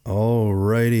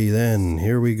Alrighty then,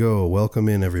 here we go. Welcome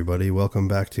in, everybody. Welcome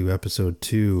back to episode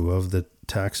 2 of the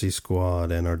Taxi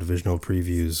Squad and our divisional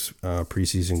previews,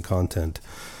 preseason content,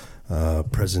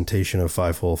 presentation of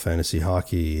 5-hole fantasy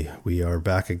hockey. We are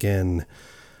back again.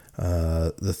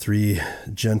 The three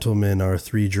gentlemen, our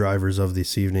three drivers of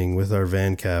this evening, with our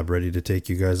van cab, ready to take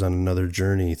you guys on another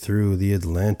journey through the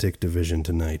Atlantic Division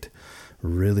tonight.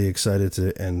 Really excited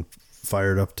to and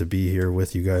fired up to be here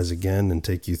with you guys again and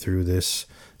take you through this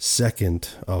second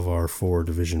of our 4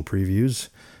 division previews.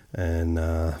 And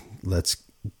let's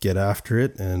get after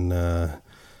it and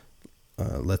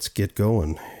let's get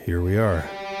going. Here we are.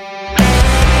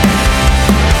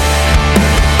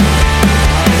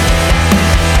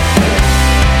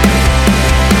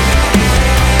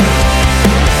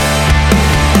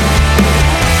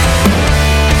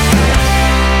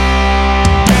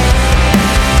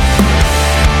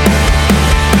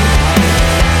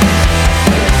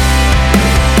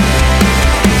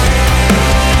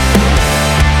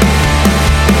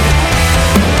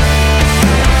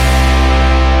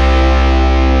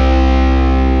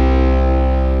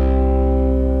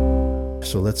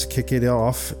 So let's kick it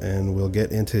off and we'll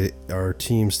get into our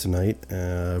teams tonight.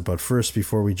 But first,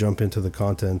 before we jump into the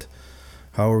content,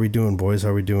 how are we doing, boys? How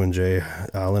are we doing, Jay?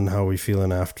 Alan, how are we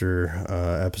feeling after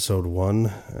episode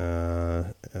 1?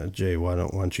 Jay, why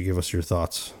don't you give us your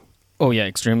thoughts? Oh, yeah,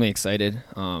 extremely excited.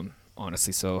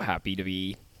 Honestly, so happy to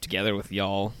be together with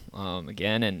y'all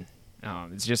again. And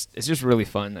it's just really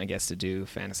fun, I guess, to do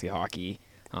fantasy hockey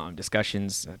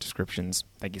discussions, descriptions.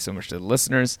 Thank you so much to the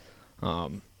listeners.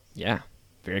 Yeah.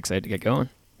 Very excited to get going.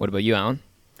 What about you, Alan?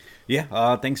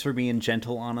 Yeah, thanks for being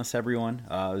gentle on us, everyone. It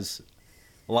was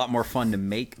a lot more fun to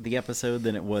make the episode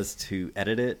than it was to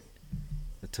edit it.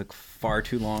 It took far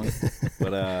too long.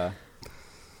 But,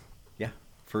 yeah,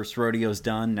 first rodeo's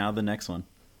done. Now the next one.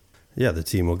 Yeah, the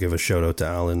team will give a shout out to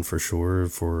Alan for sure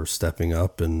for stepping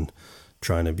up and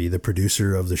trying to be the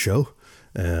producer of the show.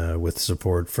 With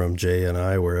support from Jay and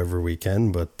I wherever we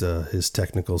can, but his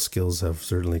technical skills have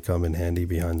certainly come in handy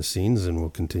behind the scenes, and we'll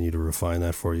continue to refine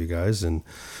that for you guys. And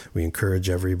we encourage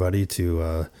everybody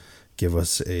to give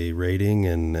us a rating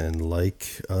and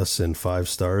like us and 5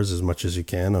 stars as much as you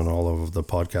can on all of the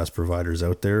podcast providers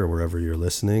out there, wherever you're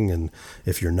listening. And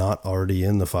if you're not already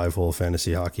in the 5-hole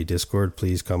fantasy hockey Discord,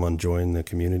 please come on, join the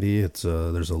community. It's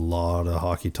there's a lot of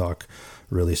hockey talk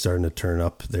really starting to turn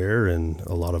up there, and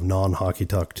a lot of non-hockey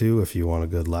talk too. If you want a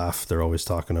good laugh, they're always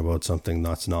talking about something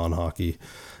that's non-hockey.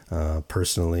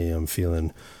 Personally, I'm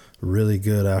feeling really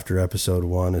good after episode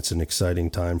 1. It's an exciting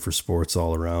time for sports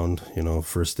all around. You know,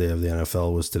 first day of the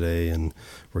NFL was today, and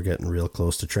we're getting real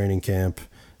close to training camp.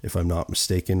 If I'm not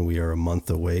mistaken, we are a month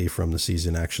away from the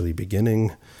season actually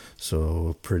beginning.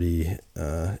 So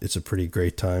it's a pretty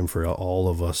great time for all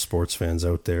of us sports fans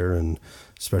out there, and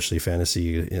especially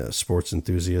fantasy sports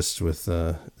enthusiasts with,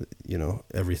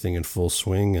 everything in full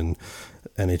swing, and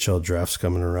NHL drafts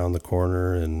coming around the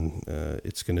corner. And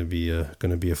it's going to be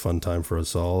a fun time for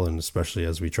us all. And especially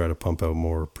as we try to pump out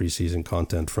more preseason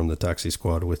content from the Taxi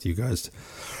Squad with you guys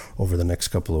over the next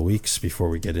couple of weeks before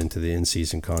we get into the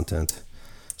in-season content.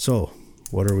 So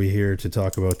what are we here to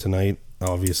talk about tonight?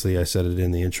 Obviously, I said it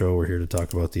in the intro. We're here to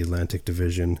talk about the Atlantic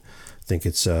Division. I think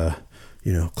it's,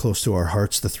 close to our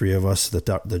hearts, the three of us,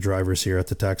 the drivers here at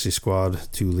the Taxi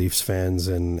Squad, 2 Leafs fans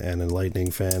and a Lightning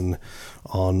fan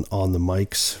on the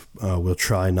mics. We'll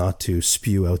try not to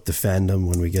spew out the fandom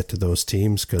when we get to those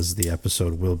teams, because the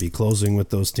episode will be closing with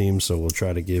those teams. So we'll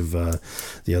try to give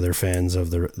the other fans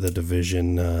of the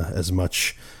division as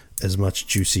much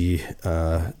juicy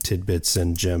tidbits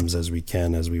and gems as we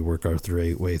can as we work our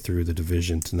way through the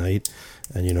division tonight.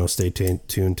 And, stay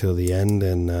tuned till the end,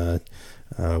 and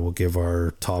we'll give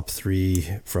our top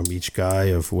 3 from each guy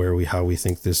of how we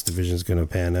think this division is going to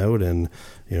pan out. And,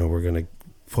 we're going to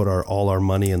put all our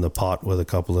money in the pot with a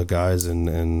couple of guys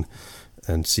and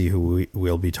see who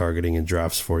we'll be targeting in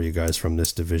drafts for you guys from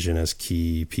this division as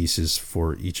key pieces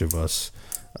for each of us.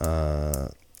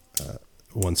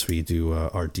 Once we do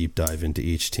our deep dive into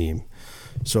each team.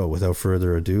 So without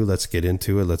further ado, let's get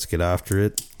into it. Let's get after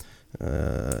it.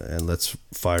 And let's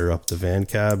fire up the van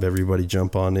cab. Everybody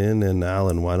jump on in. And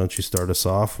Alan, why don't you start us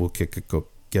off? We'll get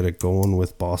it going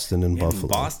with Boston and Buffalo.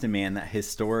 Boston, man, that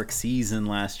historic season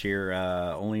last year,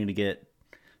 only to get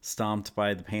stomped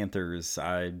by the Panthers.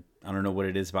 I don't know what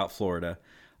it is about Florida.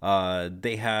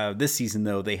 They have this season,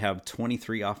 though, they have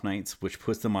 23 off nights, which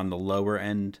puts them on the lower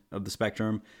end of the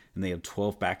spectrum, and they have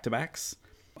 12 back-to-backs.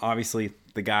 Obviously,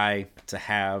 the guy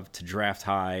to draft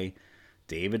high,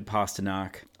 David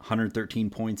Pastrnak, 113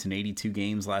 points in 82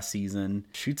 games last season,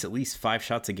 shoots at least 5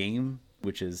 shots a game,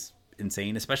 which is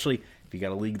insane, especially If you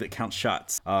got a league that counts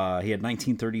shots. He had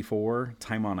 1934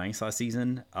 time on ice last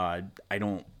season. I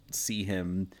don't see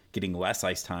him getting less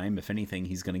ice time. If anything,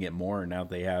 he's going to get more. Now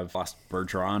they have lost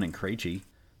Bergeron and Krejci.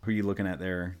 Who are you looking at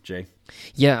there, Jay?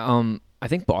 Yeah, I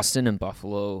think Boston and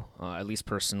Buffalo, at least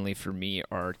personally for me,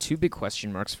 are two big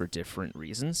question marks for different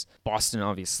reasons. Boston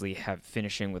obviously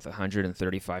finishing with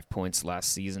 135 points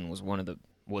last season was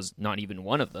not even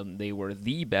one of them. They were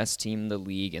the best team in the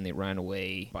league, and they ran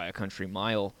away by a country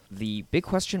mile. The big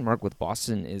question mark with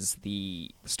Boston is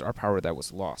the star power that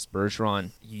was lost.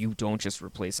 Bergeron, you don't just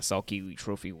replace a Selke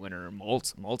Trophy winner,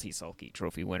 multi-Selke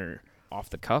Trophy winner off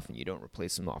the cuff, and you don't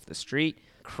replace him off the street.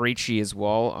 Krejci as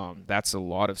well, that's a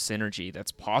lot of synergy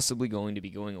that's possibly going to be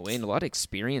going away, and a lot of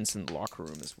experience in the locker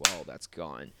room as well that's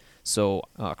gone. So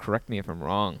correct me if I'm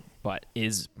wrong, but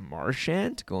is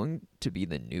Marchand going to be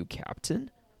the new captain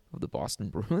of the Boston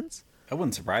Bruins? That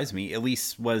wouldn't surprise me. At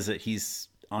least was it he's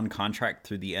on contract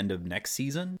through the end of next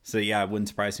season. So yeah, it wouldn't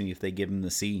surprise me if they give him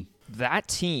the C. That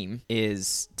team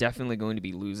is definitely going to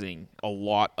be losing a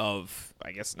lot of,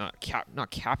 I guess, not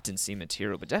captaincy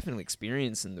material, but definitely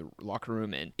experience in the locker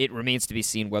room. And it remains to be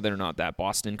seen whether or not that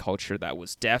Boston culture that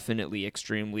was definitely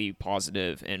extremely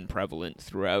positive and prevalent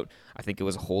throughout, I think it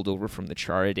was a holdover from the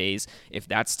Chara days. If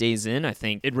that stays in, I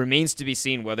think it remains to be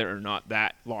seen whether or not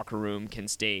that locker room can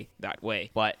stay that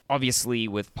way. But obviously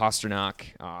with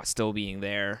Pasternak still being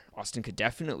there, Boston could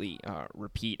definitely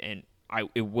repeat, and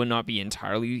it would not be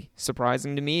entirely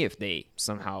surprising to me if they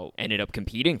somehow ended up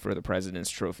competing for the President's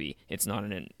Trophy. It's not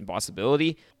an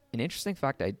impossibility. An interesting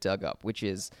fact I dug up, which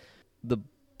is the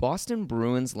Boston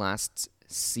Bruins last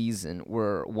season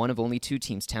were one of only two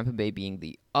teams, Tampa Bay being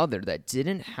the other, that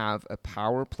didn't have a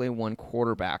power play one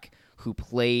quarterback who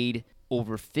played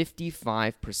over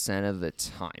 55% of the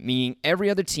time, meaning every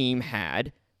other team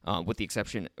had, with the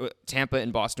exception, Tampa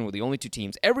and Boston were the only two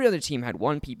teams. Every other team had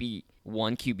one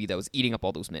QB that was eating up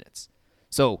all those minutes.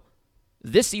 So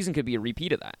this season could be a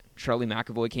repeat of that. Charlie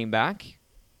McAvoy came back.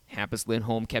 Hampus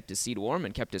Lindholm kept his seat warm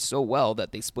and kept it so well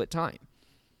that they split time.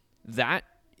 That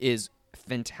is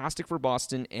fantastic for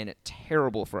Boston and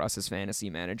terrible for us as fantasy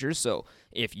managers. So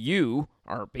if you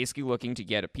are basically looking to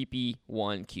get a PP1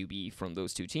 QB from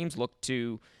those two teams, look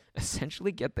to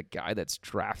essentially get the guy that's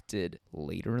drafted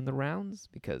later in the rounds,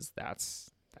 because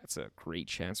that's a great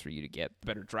chance for you to get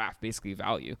better draft, basically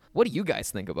value. What do you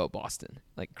guys think about Boston?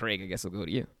 Like, Craig, I guess I'll go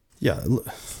to you. Yeah,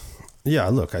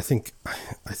 look, I think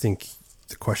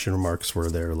the question marks were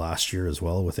there last year as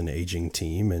well with an aging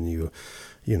team, and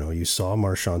you saw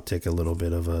Marchand take a little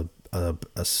bit of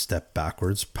a step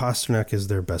backwards. Pasternak is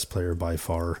their best player by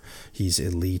far. He's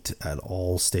elite at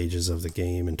all stages of the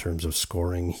game in terms of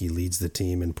scoring. He leads the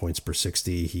team in points per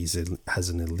 60. Has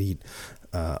an elite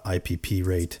IPP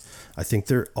rate. I think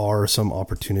there are some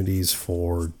opportunities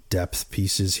for depth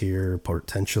pieces here,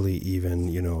 potentially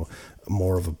even,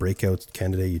 more of a breakout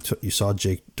candidate. You saw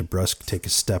Jake DeBrusk take a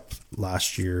step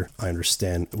last year. I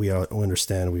understand. We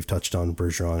understand. We've touched on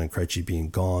Bergeron and Krejci being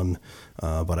gone,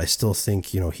 but I still think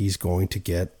he's going to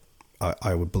get,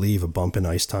 I would believe, a bump in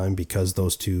ice time because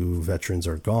those two veterans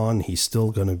are gone. He's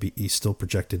still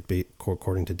projected,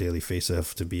 according to Daily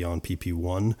Faceoff, to be on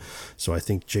PP1. So I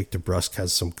think Jake DeBrusk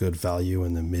has some good value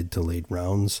in the mid to late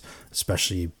rounds,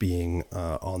 especially being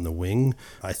on the wing.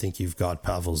 I think you've got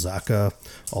Pavel Zacha,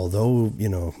 although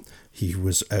he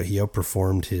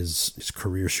outperformed his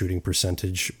career shooting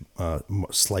percentage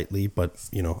slightly, but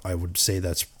I would say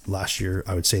that's last year.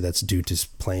 I would say that's due to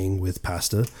playing with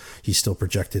Pasta. He's still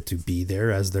projected to be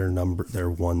there as their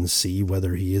 1C.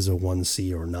 Whether he is a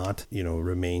 1C or not,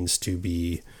 remains to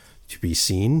be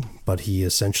seen. But he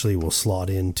essentially will slot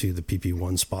into the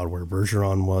PP1 spot where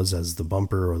Bergeron was as the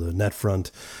bumper or the net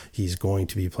front. He's going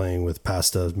to be playing with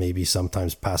Pasta, maybe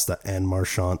sometimes Pasta and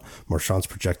Marchand. Marchand's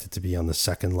projected to be on the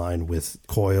second line with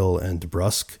Coyle and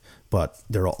DeBrusk, but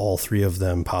they're all three of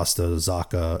them, Pasta,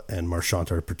 Zacha, and Marchand,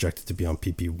 are projected to be on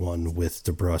PP1 with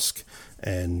DeBrusk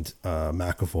and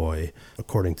McAvoy,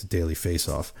 according to Daily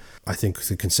Faceoff. I think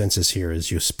the consensus here is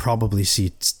you probably see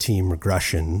team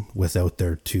regression without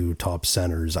their two top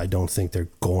centers. I don't think they're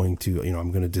going to,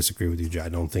 I'm going to disagree with you, Jay. I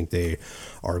don't think they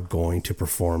are going to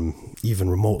perform even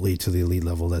remotely to the elite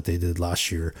level that they did last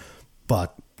year.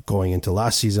 But going into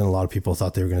last season, a lot of people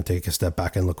thought they were going to take a step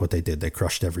back, and look what they did. They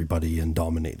crushed everybody and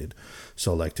dominated.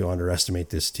 So to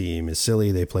underestimate this team is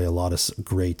silly. They play a lot of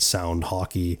great sound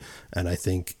hockey. And I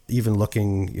think even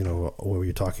looking, when we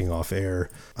were talking off air,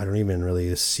 I don't even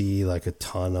really see a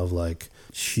ton of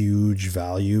huge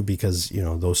value because,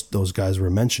 those guys we're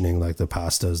mentioning, like the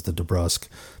Pastas, the DeBrusk,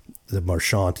 the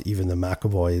Marchand, even the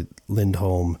McAvoy,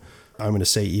 Lindholm, I'm going to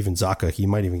say even Zaka, he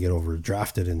might even get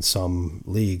overdrafted in some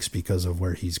leagues because of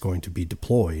where he's going to be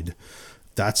deployed.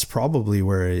 That's probably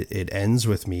where it ends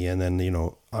with me. And then,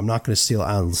 I'm not going to steal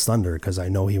Alan's thunder because I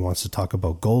know he wants to talk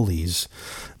about goalies,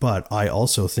 but I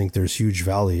also think there's huge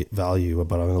value,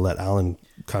 but I'm going to let Alan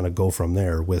kind of go from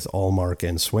there with Allmark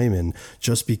and Swayman,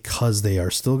 just because they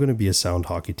are still going to be a sound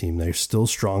hockey team. They're still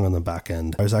strong on the back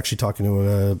end. I was actually talking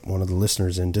to one of the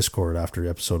listeners in Discord after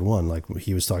episode 1, like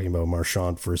he was talking about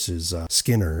Marchand versus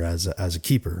Skinner as a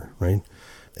keeper, right?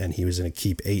 And he was in a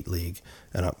keep 8 league.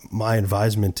 And my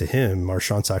advisement to him,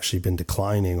 Marchand's actually been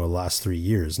declining over the last 3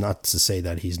 years. Not to say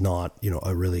that he's not,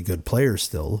 a really good player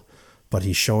still, but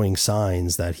he's showing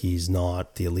signs that he's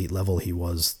not the elite level he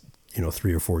was,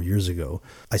 3 or 4 years ago.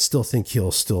 I still think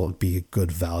he'll still be a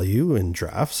good value in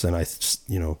drafts. And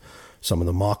some of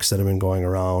the mocks that have been going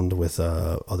around with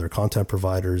other content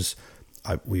providers,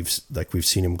 we've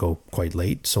seen him go quite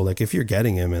late. So like if you're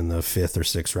getting him in the 5th or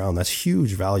 6th round, that's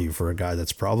huge value for a guy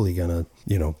that's probably gonna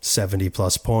 70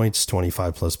 plus points,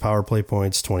 25 plus power play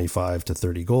points, 25 to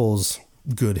 30 goals,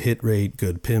 good hit rate,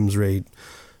 good PIMS rate.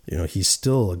 He's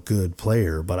still a good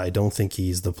player, but I don't think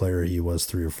he's the player he was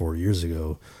 3 or 4 years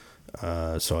ago.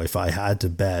 So if I had to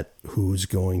bet who's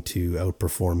going to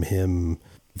outperform him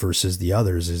versus the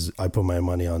others, is I put my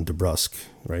money on DeBrusk,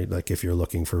 right? Like if you're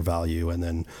looking for value. And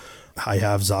then I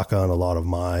have Zaka on a lot of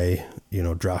my,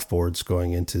 draft boards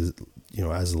going into,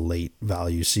 as a late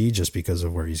value C, just because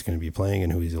of where he's going to be playing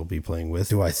and who he'll be playing with.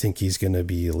 Do I think he's going to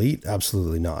be elite?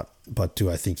 Absolutely not. But do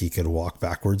I think he could walk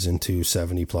backwards into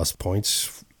 70 plus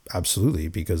points? Absolutely,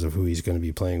 because of who he's going to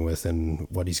be playing with and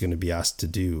what he's going to be asked to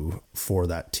do for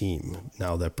that team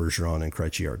now that Bergeron and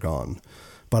Krejci are gone.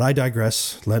 But I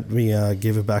digress. Let me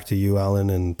give it back to you, Alan,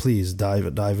 and please dive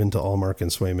into Allmark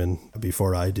and Swayman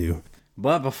before I do.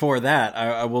 But before that,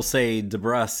 I will say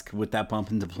DeBrusk, with that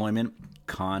bump in deployment,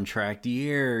 contract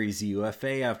year. He's a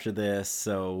UFA after this,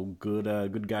 so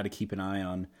good guy to keep an eye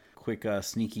on. Quick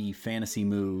sneaky fantasy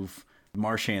move.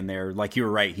 Marchand there, like you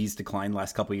were right, he's declined the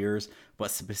last couple of years,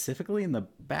 but specifically in the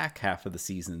back half of the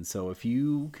season. So if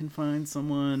you can find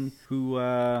someone who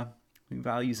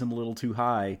values him a little too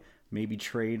high, maybe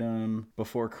trade him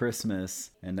before Christmas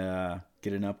and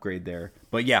get an upgrade there.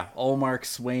 But yeah, Allmark,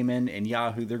 Swayman, and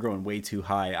Yahoo, they're going way too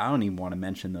high. I don't even want to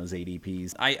mention those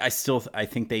ADPs. I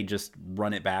think they just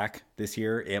run it back this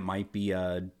year. It might be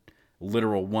a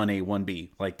literal 1A, 1B.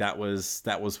 Like that was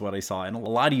what I saw. And a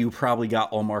lot of you probably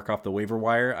got Allmark off the waiver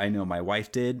wire. I know my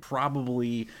wife did.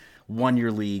 Probably won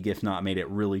your league, if not made it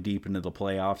really deep into the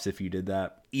playoffs if you did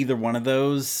that. Either one of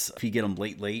those, if you get them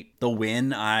late, they'll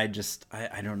win. I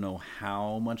don't know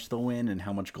how much they'll win and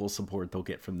how much goal support they'll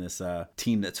get from this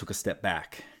team that took a step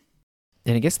back.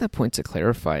 And I guess that point to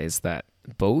clarify is that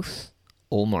both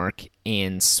Allmark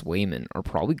and Swayman are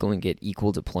probably going to get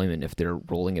equal deployment if they're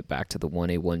rolling it back to the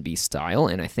 1A, 1B style.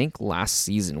 And I think last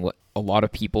season, what a lot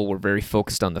of people were very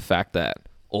focused on the fact that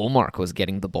Allmark was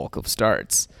getting the bulk of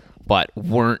starts, but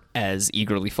weren't as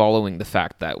eagerly following the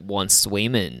fact that once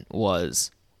Swayman was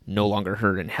no longer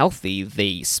hurt and healthy,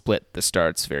 they split the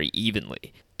starts very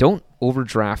evenly. Don't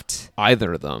overdraft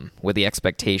either of them with the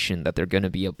expectation that they're going to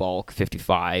be a bulk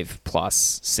 55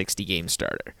 plus 60 game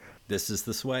starter. This is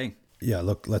the sway. Yeah,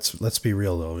 look, let's be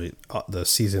real though. The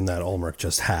season that Allmark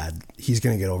just had, he's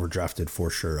going to get overdrafted for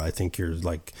sure. I think your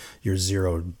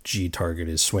 0G target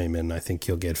is Swayman. I think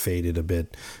he'll get faded a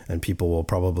bit, and people will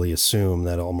probably assume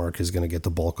that Allmark is going to get the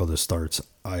bulk of the starts.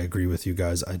 I agree with you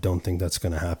guys. I don't think that's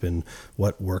going to happen.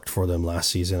 What worked for them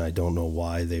last season, I don't know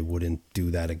why they wouldn't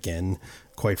do that again.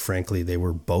 Quite frankly, they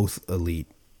were both elite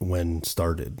when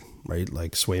started, right?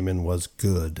 Like Swayman was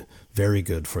good, very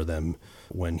good for them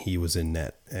when he was in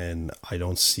net, and I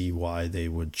don't see why they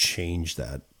would change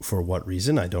that. For what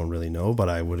reason, I don't really know, but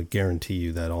I would guarantee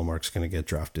you that Allmark's going to get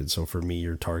drafted. So for me,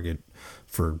 your target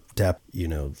for depth,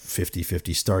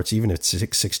 50-50 starts, even if it's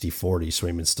 60-40,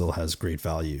 Swayman still has great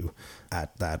value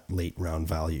at that late round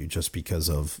value just because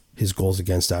of his goals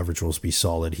against average will be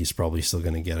solid. He's probably still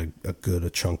going to get a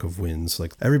chunk of wins.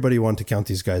 Like everybody wanted to count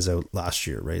these guys out last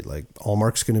year, right? Like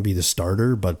Allmark's going to be the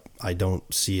starter, but I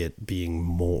don't see it being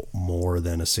more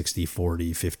than a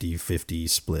 60-40, 50-50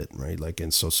 split, right? Like,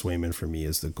 and so Swayman for me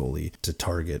is the goalie to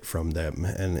target from them.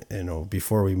 And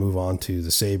before we move on to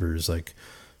the Sabres, like,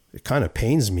 it kind of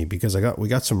pains me because we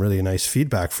got some really nice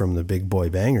feedback from the big boy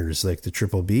bangers, like the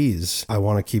triple Bs. I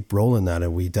want to keep rolling that,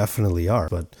 and we definitely are.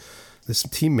 But this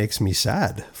team makes me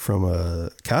sad from a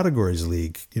categories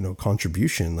league,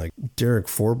 contribution. Like Derek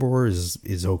Forbor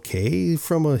is okay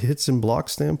from a hits and block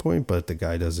standpoint, but the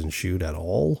guy doesn't shoot at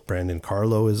all. Brandon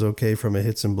Carlo is okay from a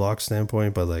hits and block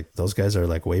standpoint, but like those guys are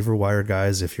like waiver wire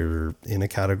guys. If you're in a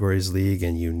categories league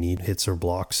and you need hits or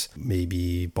blocks,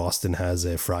 maybe Boston has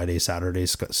a Friday, Saturday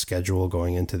schedule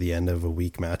going into the end of a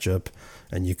week matchup,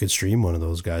 and you could stream one of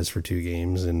those guys for 2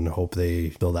 games and hope they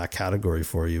fill that category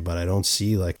for you. But I don't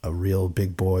see like a real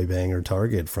big boy banger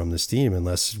target from this team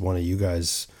unless one of you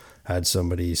guys had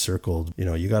somebody circled.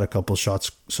 You got a couple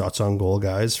shots on goal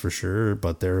guys for sure,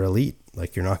 but they're elite.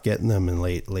 Like you're not getting them in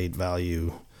late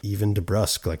value. Even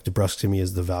DeBrusque, like DeBrusque to me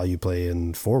is the value play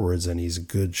in forwards, and he's a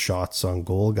good shots on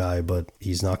goal guy, but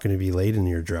he's not going to be late in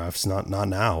your drafts. Not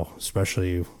now,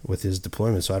 especially with his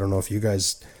deployment. So I don't know if you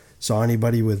guys saw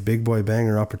anybody with big boy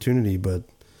banger opportunity, but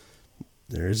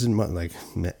there isn't much. Like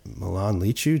Milan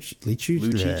Lucic,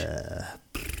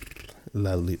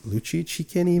 he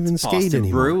can't even skate Boston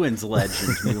anymore. Bruins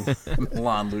legend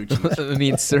Milan Lucic. I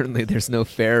mean, certainly there's no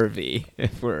Farabee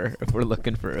if we're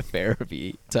looking for a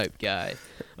Farabee type guy.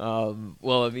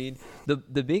 Well, I mean,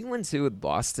 the big one too with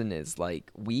Boston is like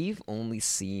we've only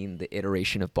seen the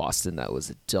iteration of Boston that was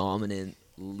a dominant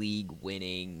league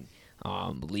winning,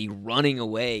 league running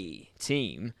away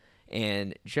team,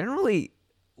 and generally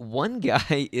one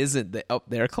guy isn't up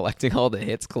there collecting all the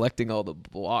hits, collecting all the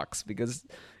blocks, because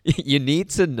you need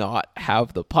to not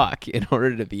have the puck in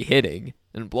order to be hitting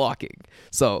and blocking.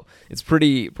 So it's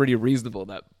pretty reasonable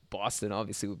that Boston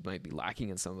obviously might be lacking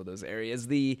in some of those areas.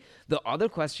 The other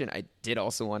question I did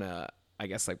also want to, I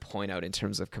guess, like point out in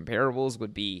terms of comparables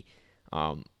would be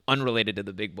unrelated to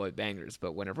the big boy bangers,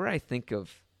 but whenever I think of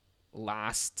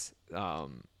last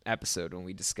episode when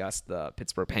we discussed the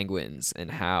Pittsburgh Penguins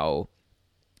and how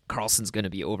Carlson's going to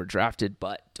be overdrafted,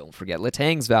 but don't forget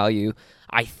Letang's value.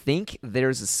 I think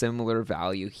there's a similar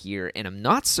value here, and I'm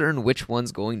not certain which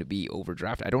one's going to be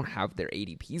overdrafted. I don't have their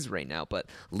ADPs right now, but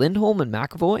Lindholm and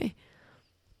McAvoy,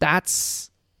 that's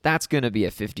going to be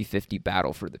a 50-50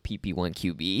 battle for the PP1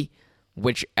 QB.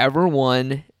 Whichever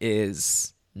one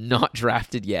is not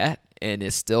drafted yet and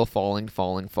is still falling,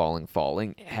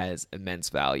 has immense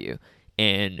value.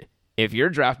 And if you're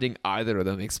drafting either of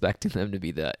them, expecting them to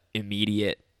be the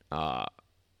immediate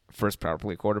first power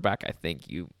play quarterback, I think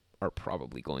you are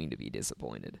probably going to be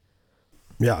disappointed.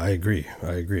 Yeah, I agree.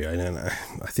 And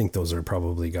I think those are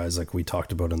probably guys like we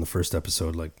talked about in the first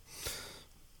episode. Like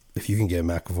if you can get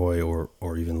McAvoy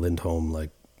or even Lindholm,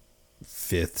 like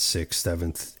 5th, 6th,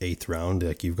 7th, 8th round,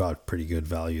 like you've got pretty good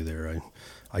value there.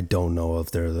 I don't know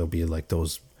if there'll be like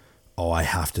those, I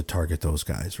have to target those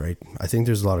guys, right? I think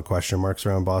there's a lot of question marks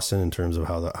around Boston in terms of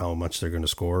how much they're going to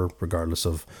score, regardless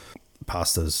of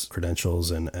Pasta's credentials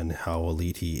and how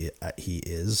elite he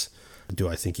is. Do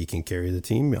I think he can carry the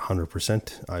team?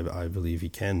 100%. I believe he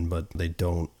can, but they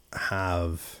don't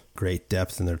have great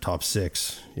depth in their top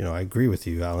 6. I agree with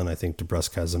you, Alan. I think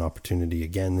DeBrusque has an opportunity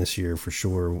again this year for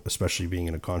sure, especially being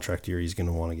in a contract year. He's going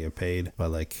to want to get paid.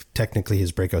 But like technically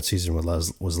his breakout season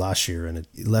was last year, and it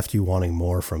left you wanting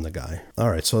more from the guy. All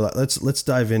right, so let's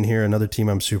dive in here. Another team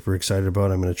I'm super excited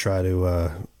about. I'm going to try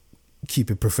to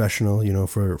keep it professional,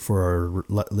 for our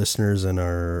listeners and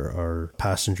our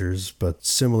passengers, but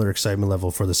similar excitement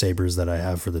level for the Sabres that I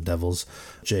have for the Devils.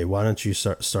 Jay, why don't you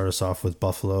start us off with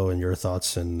Buffalo and your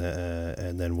thoughts, and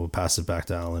then we'll pass it back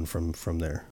to Alan from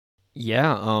there.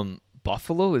 Yeah,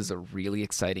 Buffalo is a really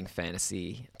exciting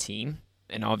fantasy team,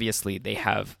 and obviously they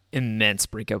have immense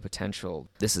breakout potential.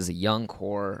 This is a young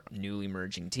core, newly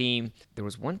merging team. There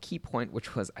was one key point,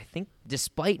 which was, I think,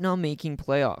 despite not making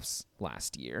playoffs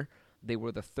last year, they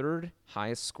were the 3rd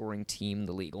highest scoring team in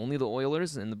the league. Only the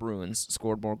Oilers and the Bruins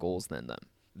scored more goals than them.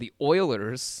 The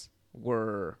Oilers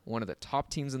were one of the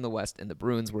top teams in the West, and the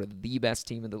Bruins were the best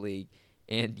team in the league,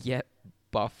 and yet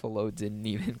Buffalo didn't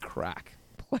even crack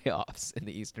playoffs in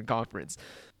the Eastern Conference.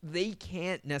 They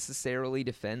can't necessarily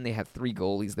defend. They had 3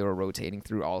 goalies they were rotating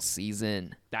through all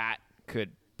season. That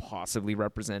could possibly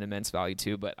represent immense value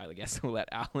too, but I guess we'll let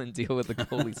Alan deal with the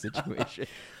goalie situation.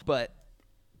 But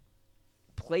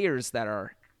players that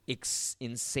are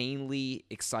insanely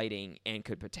exciting and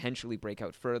could potentially break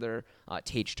out further.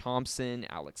 Tage Thompson,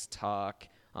 Alex Tuck,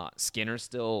 Skinner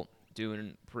still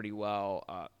doing pretty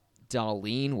well.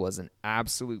 Dahlin was an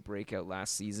absolute breakout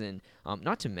last season.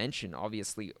 Not to mention,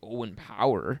 obviously, Owen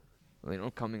Power,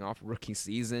 coming off rookie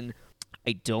season.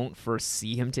 I don't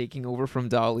foresee him taking over from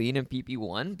Dahlin in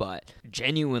PP1, but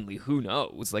genuinely, who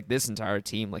knows? Like, this entire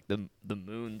team, like the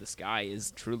moon, the sky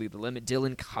is truly the limit.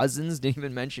 Dylan Cousins, didn't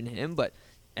even mention him, but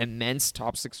immense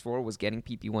top 6'4", was getting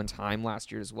PP1 time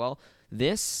last year as well.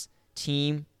 This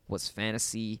team was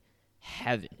fantasy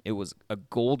heaven. It was a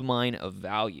gold mine of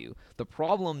value. The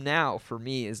problem now for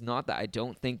me is not that I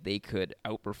don't think they could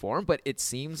outperform, but it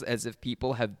seems as if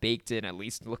people have baked in, at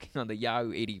least looking on the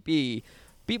Yahoo ADP,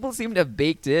 people seem to have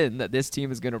baked in that this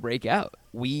team is going to break out.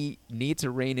 We need to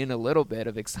rein in a little bit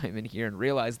of excitement here and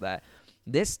realize that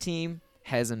this team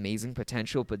has amazing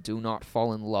potential, but do not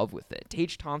fall in love with it.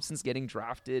 Tage Thompson's getting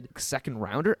drafted second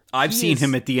rounder. I've seen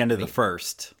him at the end of the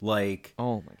first, like,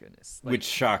 oh my goodness, which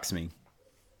shocks me.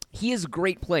 He is a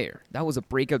great player. That was a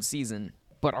breakout season.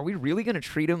 But are we really going to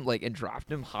treat him like and draft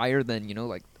him higher than,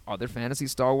 like other fantasy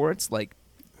stalwarts? Like,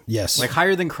 yes. Like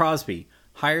higher than Crosby.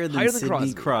 Higher than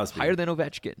Sidney Crosby. Higher than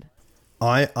Ovechkin.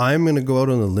 I'm going to go out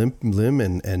on a limb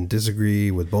and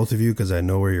disagree with both of you because I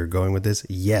know where you're going with this.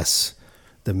 Yes,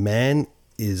 the man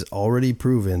is already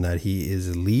proven that he is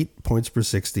elite points per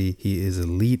 60. He is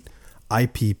elite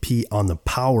IPP on the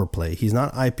power play. He's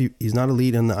not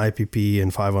elite in the IPP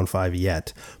and 5-on-5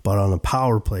 yet, but on the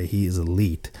power play he is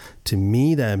elite. To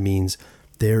me, that means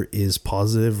there is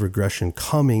positive regression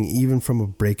coming even from a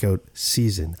breakout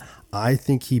season. I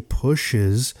think he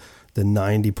pushes the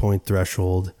 90-point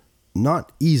threshold,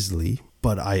 not easily,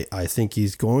 but I think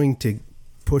he's going to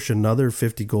push another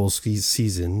 50 goals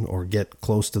season or get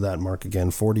close to that mark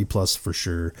again, 40 plus for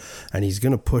sure, and he's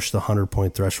going to push the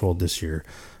 100-point threshold this year.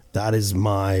 That is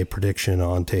my prediction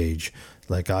on Tage.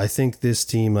 Like, I think this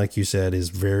team, like you said, is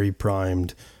very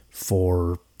primed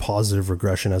for positive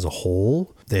regression as a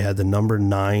whole. They had the number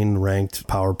 9 ranked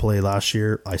power play last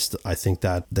year. I think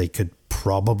that they could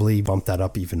probably bump that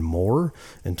up even more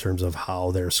in terms of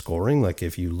how they're scoring. Like,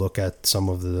 if you look at some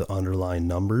of the underlying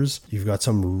numbers, you've got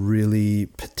some really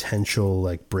potential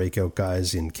like breakout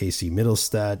guys in Casey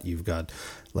Middlestat. You've got,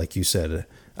 like you said,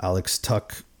 Alex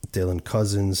Tuck, Dylan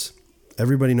Cousins.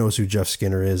 Everybody knows who Jeff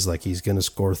Skinner is. Like, he's going to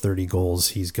score 30 goals.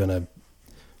 He's going to,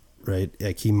 right?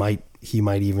 Like, he might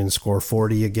even score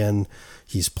 40 again.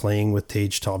 He's playing with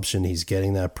Tage Thompson. He's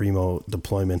getting that primo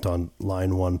deployment on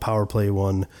line 1, power play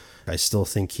 1. I still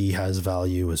think he has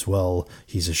value as well.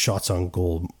 He's a shots on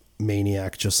goal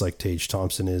maniac, just like Tage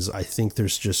Thompson is. I think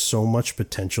there's just so much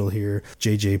potential here.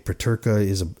 JJ Peterka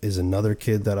is another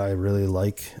kid that I really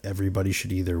like. Everybody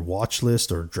should either watch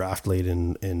list or draft late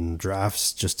in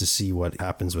drafts just to see what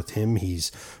happens with him.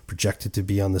 He's projected to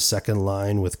be on the second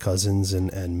line with Cousins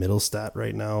and Middlestat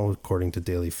right now, according to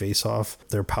Daily Faceoff.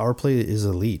 Their power play is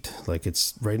elite. Like,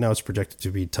 it's right now it's projected to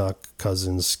be Tuck,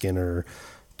 Cousins, Skinner,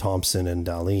 Thompson, and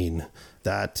Dahlin.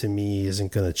 That to me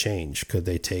isn't going to change. Could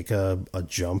they take a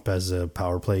jump as a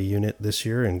power play unit this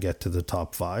year and get to the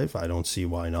top 5? I don't see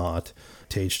why not.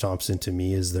 Tage Thompson to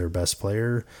me is their best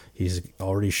player. He's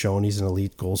already shown he's an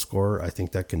elite goal scorer. I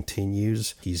think that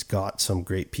continues. He's got some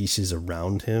great pieces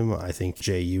around him. I think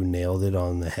JU nailed it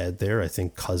on the head there. I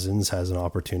think Cousins has an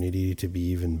opportunity to be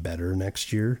even better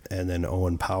next year. And then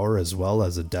Owen Power as well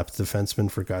as a depth defenseman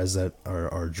for guys that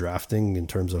are drafting in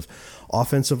terms of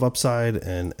offensive upside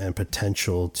and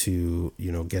potential to,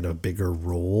 get a bigger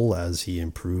role as he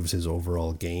improves his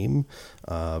overall game.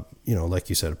 Like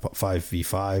you said,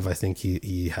 5v5, I think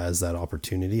he has that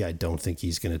opportunity. I don't think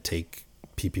he's going to take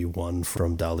PP1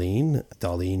 from Dahlin.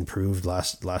 Dahlin proved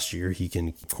last year he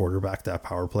can quarterback that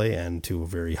power play and to a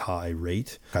very high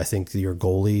rate. I think your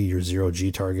goalie, your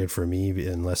 0G target for me,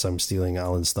 unless I'm stealing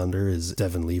Alan's thunder, is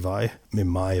Devin Levi. In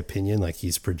my opinion, like,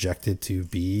 he's projected to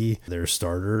be their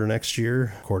starter next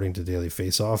year, according to Daily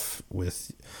Faceoff,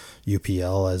 with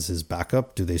UPL as his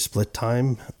backup. Do they split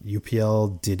time?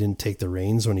 UPL didn't take the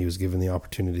reins when he was given the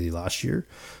opportunity last year,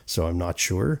 so I'm not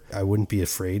sure. I wouldn't be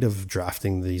afraid of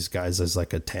drafting these guys as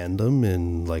like a tandem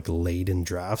in like late in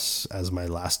drafts as my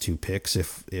last 2 picks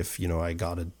if I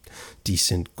got a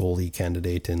decent goalie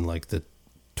candidate in like the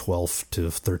 12th to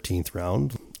 13th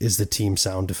round. Is the team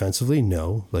sound defensively?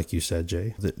 No, like you said,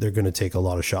 Jay. They're going to take a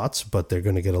lot of shots, but they're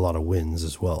going to get a lot of wins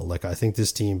as well. Like, I think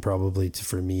this team probably,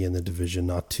 for me in the division,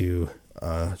 not to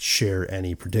share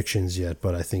any predictions yet,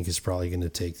 but I think is probably going to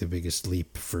take the biggest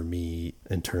leap for me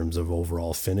in terms of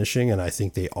overall finishing, and I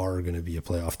think they are going to be a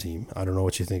playoff team. I don't know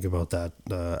what you think about that,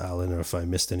 Alan, or if I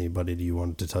missed anybody you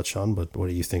wanted to touch on, but what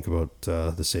do you think about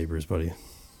the Sabres, buddy?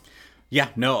 Yeah,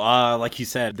 no, like you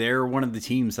said, they're one of the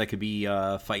teams that could be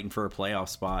fighting for a playoff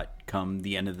spot come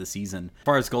the end of the season. As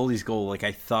far as goalies go, like,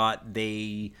 I thought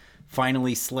they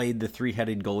finally slayed the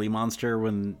 3-headed goalie monster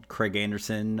when Craig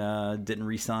Anderson didn't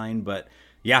re-sign. But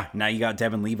yeah, now you got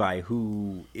Devin Levi,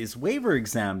 who is waiver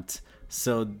exempt,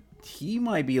 so he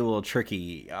might be a little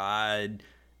tricky.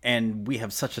 And we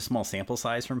have such a small sample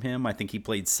size from him. I think he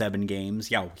played 7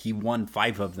 games. Yeah, he won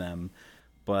 5 of them.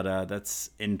 But that's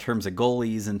in terms of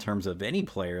goalies, in terms of any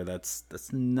player, that's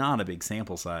not a big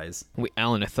sample size. Wait,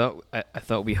 Alan, I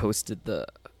thought we hoisted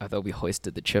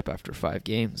the chip after 5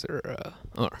 games, or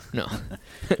no,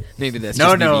 maybe that's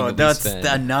just me being a that's Leafs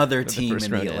fan another for team first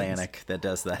in the round Atlantic that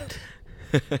does that.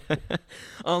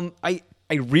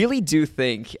 I really do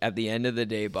think at the end of the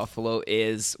day, Buffalo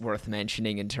is worth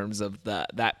mentioning in terms of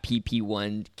that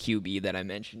PP1 QB that I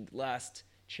mentioned last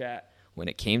chat. When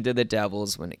it came to the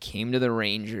Devils, when it came to the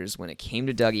Rangers, when it came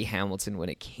to Dougie Hamilton, when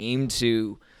it came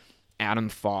to Adam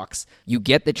Fox, you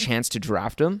get the chance to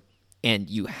draft them, and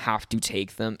you have to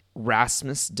take them.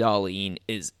 Rasmus Dahlin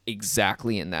is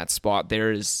exactly in that spot.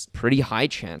 There is pretty high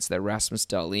chance that Rasmus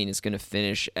Dahlin is going to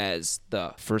finish as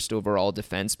the first overall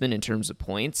defenseman in terms of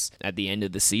points at the end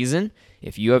of the season.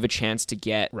 If you have a chance to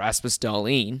get Rasmus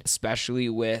Dahlin, especially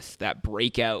with that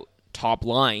breakout top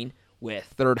line,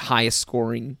 with third highest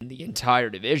scoring in the entire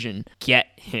division, get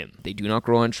him. They do not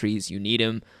grow on trees. You need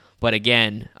him. But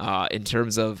again, in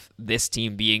terms of this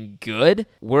team being good,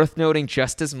 worth noting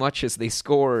just as much as they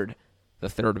scored the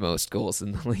third most goals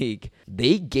in the league,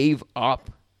 they gave up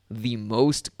the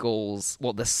most goals,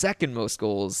 well, the second most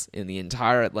goals in the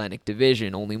entire Atlantic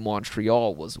Division. Only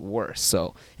Montreal was worse.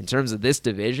 So in terms of this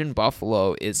division,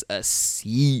 Buffalo is a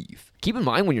sieve. Keep in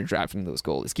mind when you're drafting those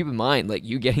goalies. Keep in mind, like,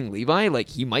 you getting Levi, like,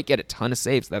 he might get a ton of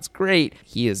saves. That's great.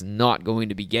 He is not going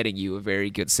to be getting you a very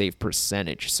good save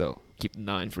percentage. So keep in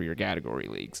mind for your category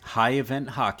leagues. High event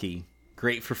hockey.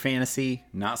 Great for fantasy,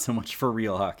 not so much for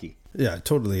real hockey. Yeah, I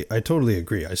totally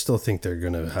agree. I still think they're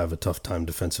going to have a tough time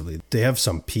defensively. They have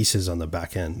some pieces on the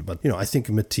back end, but I think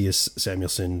Mattias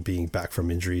Samuelsson being back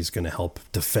from injury is going to help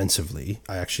defensively.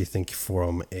 I actually think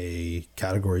from a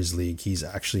categories league, he's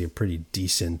actually a pretty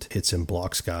decent hits and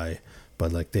blocks guy.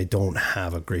 But like, they don't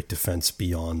have a great defense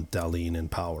beyond Dahlin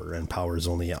and Power is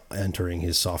only entering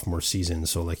his sophomore season.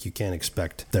 So like, you can't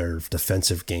expect their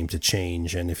defensive game to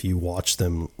change. And if you watch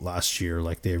them last year,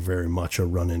 like, they're very much a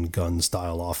run and gun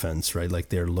style offense, right? Like,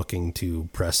 they're looking to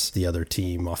press the other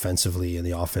team offensively in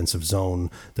the offensive zone.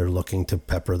 They're looking to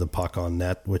pepper the puck on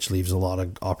net, which leaves a lot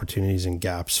of opportunities and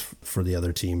gaps for the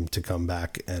other team to come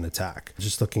back and attack.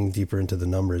 Just looking deeper into the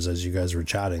numbers as you guys were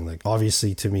chatting, like,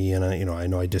 obviously to me, and I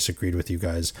know I disagreed with you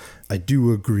guys, I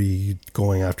do agree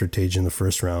going after Tage in the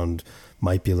first round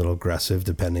might be a little aggressive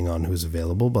depending on who's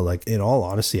available, but like, in all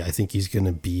honesty, I think he's going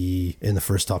to be in the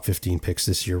first top 15 picks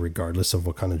this year regardless of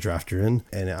what kind of draft you're in.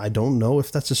 And I don't know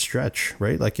if that's a stretch,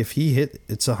 right? Like, if he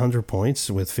it's 100 points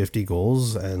with 50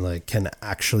 goals and like can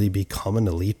actually become an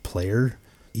elite player,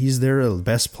 he's their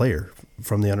best player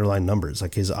from the underlying numbers.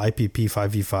 Like, his IPP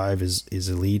 5v5 is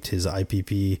elite. His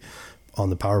IPP on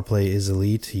the power play is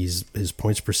elite. His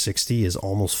points per 60 is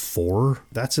almost 4.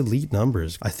 That's elite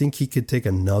numbers. I think he could take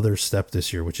another step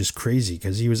this year, which is crazy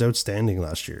because he was outstanding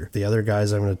last year. The other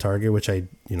guys I'm going to target, which I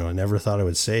never thought I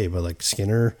would say, but like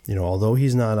Skinner, although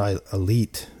he's not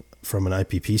elite from an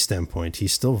IPP standpoint,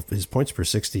 his points per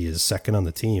 60 is second on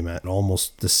the team at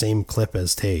almost the same clip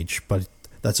as Tage, but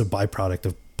that's a byproduct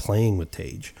of playing with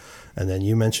Tage. And then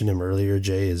you mentioned him earlier,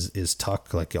 Jay, is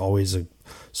Tuck, like, always a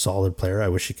solid player. I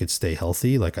wish he could stay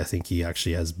healthy. Like, I think he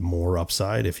actually has more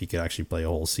upside if he could actually play a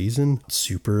whole season.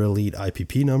 Super elite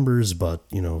IPP numbers, but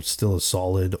still a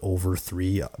solid over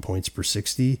 3 points per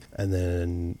 60. And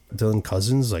then Dylan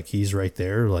Cousins, like, he's right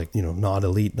there, like, not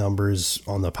elite numbers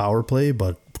on the power play,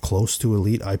 but close to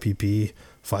elite IPP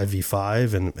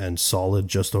 5v5 and solid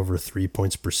just over 3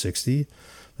 points per 60.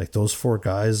 Like, those 4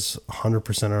 guys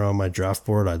 100% are on my draft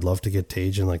board. I'd love to get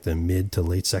Tage in like the mid to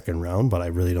late second round, but I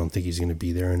really don't think he's going to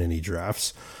be there in any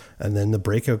drafts. And then the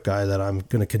breakout guy that I'm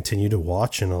going to continue to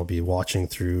watch, and I'll be watching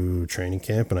through training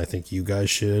camp, and I think you guys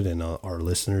should, and our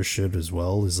listeners should as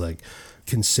well, is like,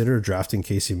 consider drafting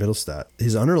Casey Middlestat.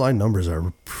 His underlying numbers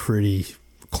are pretty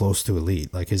close to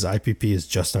elite. Like, his IPP is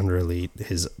just under elite.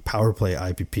 His power play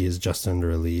IPP is just under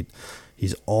elite.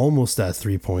 He's almost at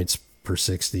 3 points per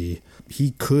 60.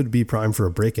 He could be primed for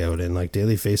a breakout, and like,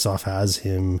 Daily Faceoff has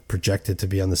him projected to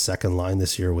be on the second line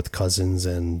this year with Cousins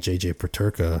and JJ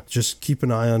Peterka. Just keep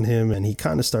an eye on him, and he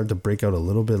kind of started to break out a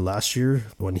little bit last year.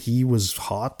 When he was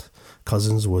hot,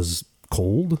 Cousins was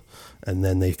cold, and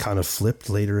then they kind of flipped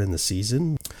later in the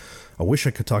season. I wish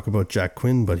I could talk about Jack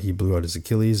Quinn, but he blew out his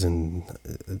Achilles, and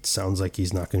it sounds like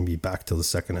he's not going to be back till the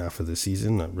second half of the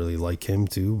season. I really like him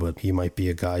too, but he might be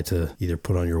a guy to either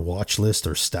put on your watch list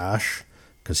or stash,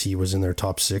 because he was in their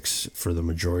top 6 for the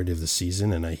majority of the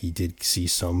season, and he did see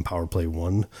some power play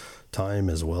 1 time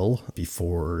as well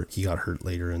before he got hurt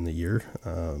later in the year.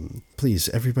 Please,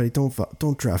 everybody,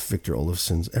 don't draft Victor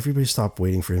Olofsson. Everybody stop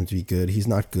waiting for him to be good. He's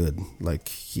not good. Like,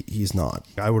 he's not.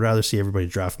 I would rather see everybody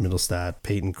draft Middlestat,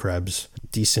 Peyton Krebs,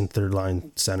 decent third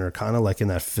line center, kind of like in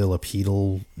that Philip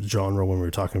Hedl genre when we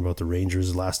were talking about the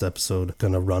Rangers last episode.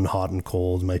 Gonna run hot and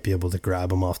cold, might be able to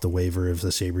grab him off the waiver if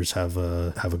the Sabres have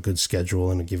a good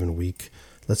schedule in a given week.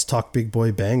 Let's talk big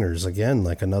boy bangers again,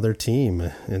 like another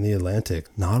team in the Atlantic.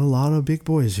 Not a lot of big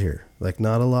boys here. Like,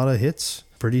 not a lot of hits.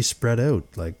 Pretty spread out.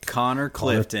 Like Connor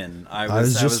Clifton. I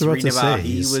was reading about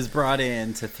he was brought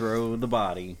in to throw the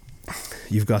body.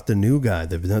 You've got the new guy,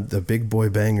 the big boy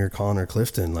banger Connor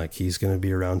Clifton. Like, he's going to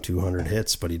be around 200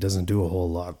 hits, but he doesn't do a whole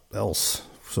lot else.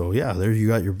 So yeah, there you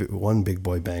got your one big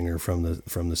boy banger from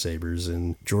the Sabres,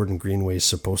 and Jordan Greenway's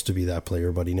supposed to be that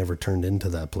player, but he never turned into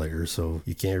that player, so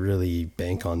you can't really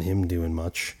bank on him doing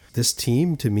much. This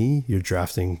team, to me, you're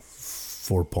drafting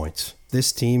 4 points.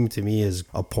 This team, to me, is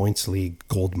a points league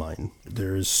goldmine.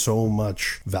 There is so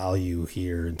much value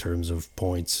here in terms of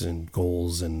points and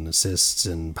goals and assists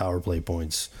and power play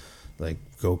points. Like,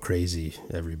 go crazy,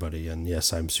 everybody. And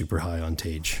yes, I'm super high on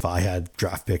Tage. If I had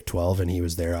draft pick 12 and he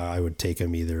was there, I would take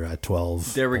him either at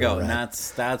 12. There we go. And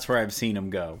that's where I've seen him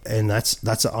go. And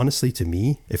that's honestly, to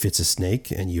me, if it's a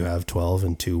snake and you have 12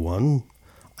 and 2-1,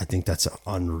 I think that's an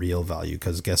unreal value.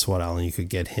 Because guess what, Alan? You could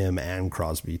get him and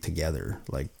Crosby together.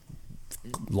 Like,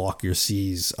 lock your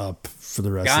C's up for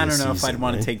the rest of the season. I don't know if I'd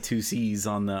want to take 2 C's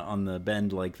on the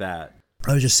bend like that.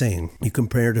 I was just saying, you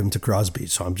compared him to Crosby,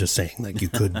 so I'm just saying, like, you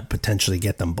could potentially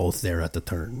get them both there at the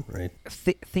turn, right?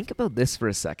 Think about this for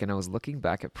a second. I was looking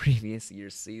back at previous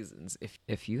year's seasons.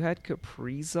 If you had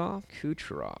Kaprizov,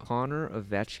 Kucherov, Connor,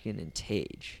 Ovechkin, and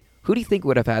Tage, who do you think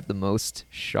would have had the most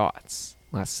shots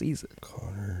last season?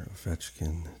 Connor,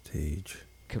 Ovechkin, Tage.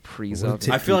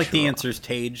 Kaprizov. I feel like the answer is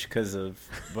Tage because of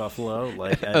Buffalo.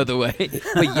 Like, oh, the way.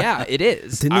 But yeah, it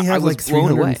is. Didn't he have like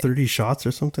 330 shots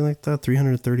or something like that?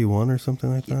 331 or something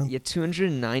like that? Yeah,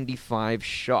 295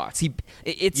 shots.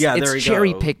 It's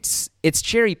cherry picked. It's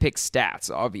cherry picked stats,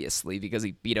 obviously, because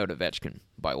he beat out Ovechkin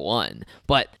by 1.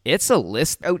 But it's a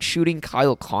list out shooting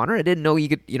Kyle Connor. I didn't know you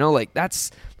could. Like,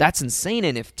 that's insane.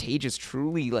 And if Tage is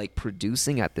truly like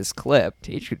producing at this clip,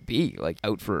 Tage could be like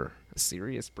out for a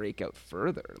serious breakout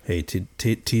further. Hey,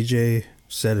 TJ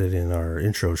said it in our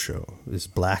intro show. It's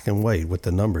black and white with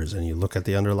the numbers, and you look at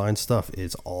the underlying stuff,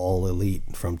 it's all elite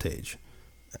from Tage.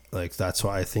 Like, that's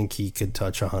why I think he could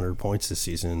touch 100 points this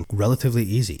season relatively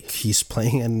easy. He's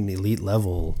playing at an elite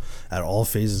level at all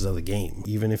phases of the game.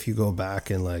 Even if you go back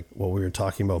and like what we were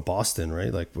talking about Boston,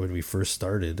 right? Like when we first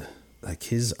started, like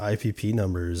his IPP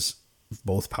numbers,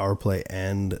 both power play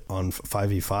and on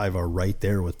 5v5 are right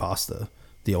there with Pasta.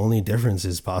 The only difference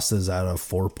is Pasta's at a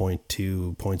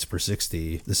 4.2 points per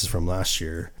 60. This is from last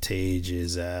year. Tage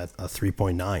is at a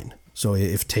 3.9. So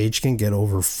if Tage can get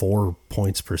over 4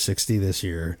 points per 60 this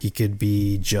year, he could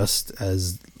be just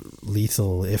as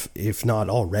lethal, if not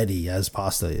already, as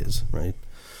Pasta is, right?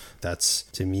 That's,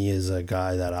 to me, is a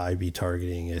guy that I'd be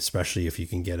targeting, especially if you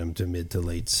can get him to mid to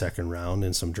late second round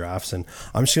in some drafts. And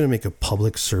I'm just going to make a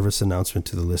public service announcement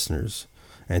to the listeners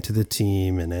and to the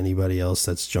team and anybody else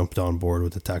that's jumped on board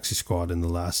with the Taxi Squad in the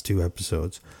last 2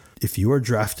 episodes. If you are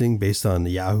drafting based on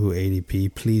Yahoo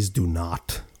ADP, please do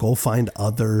not. Go find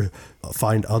other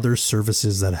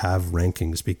services that have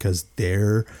rankings, because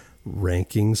their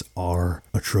rankings are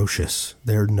atrocious.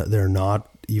 They're not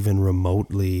even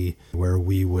remotely where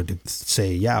we would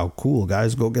say, yeah, cool,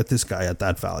 guys, go get this guy at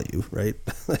that value, right?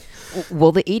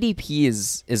 Well, the ADP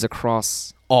is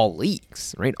across all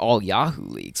leagues, right? All Yahoo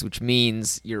leagues, which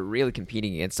means you're really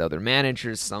competing against other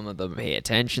managers. Some of them pay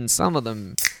attention. Some of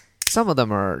them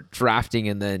are drafting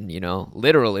and then,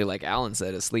 literally, like Alan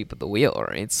said, asleep at the wheel,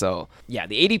 right? So, yeah,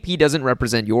 the ADP doesn't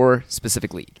represent your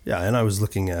specific league. Yeah, and I was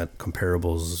looking at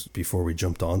comparables before we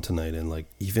jumped on tonight, and like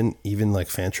even like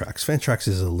Fantrax. Fantrax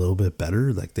is a little bit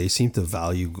better. Like, they seem to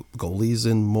value goalies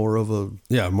in more of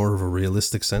a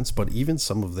realistic sense, but even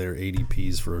some of their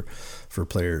ADPs for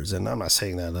players, and I'm not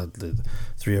saying that the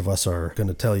 3 of us are going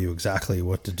to tell you exactly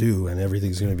what to do and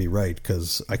everything's going to be right,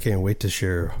 because I can't wait to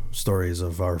share stories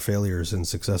of our failures and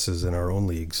successes in our own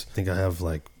leagues. I think I have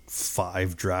like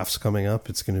 5 drafts coming up.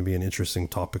 It's going to be an interesting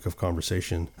topic of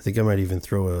conversation. I think I might even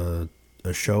throw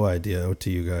a show idea out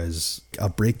to you guys, a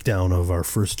breakdown of our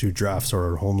first 2 drafts or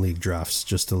our home league drafts,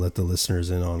 just to let the listeners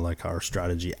in on like our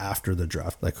strategy after the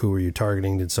draft. Like, who were you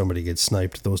targeting? Did somebody get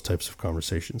sniped? Those types of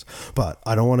conversations. But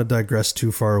I don't want to digress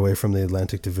too far away from the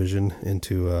Atlantic Division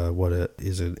into what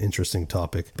is an interesting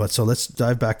topic. But so let's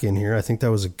dive back in here. I think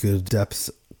that was a good depth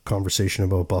conversation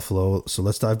about Buffalo. So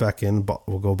let's dive back in.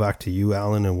 We'll go back to you,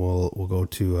 Alan, and we'll go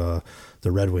to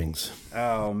the Red Wings.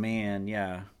 Oh man,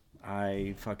 yeah.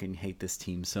 I fucking hate this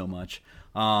team so much.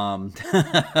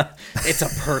 It's a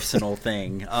personal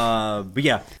thing. But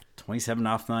yeah, 27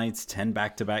 off nights, 10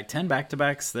 back-to-back, 10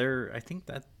 back-to-backs. I think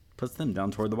that puts them down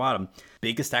toward the bottom.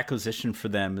 Biggest acquisition for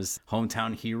them is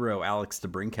hometown hero Alex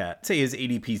DeBrincat. I'd say his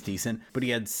ADP is decent, but he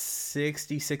had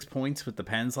 66 points with the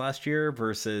Pens last year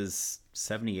versus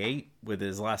 78 with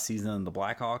his last season in the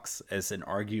Blackhawks as an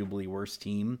arguably worse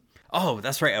team. Oh,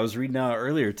 that's right. I was reading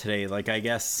earlier today. Like, I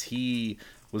guess he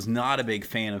was not a big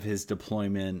fan of his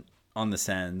deployment on the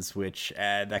Sens, which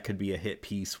that could be a hit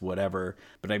piece, whatever.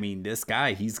 But I mean, this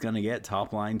guy, he's going to get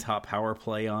top line, top power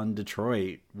play on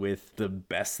Detroit with the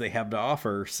best they have to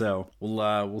offer. So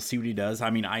we'll see what he does. I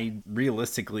mean,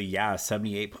 realistically,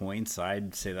 78 points.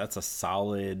 I'd say that's a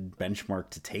solid benchmark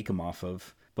to take him off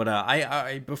of.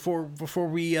 But before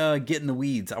we get in the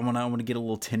weeds, I want to get a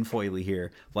little tinfoily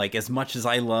here. Like, as much as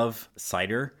I love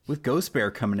Cider, with Ghost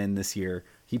Bear coming in this year,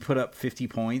 he put up 50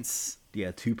 points.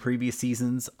 2 previous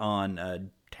seasons on a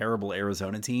terrible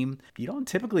Arizona team. You don't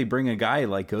typically bring a guy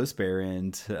like Ghost Bear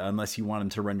in unless you want him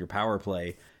to run your power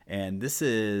play. And this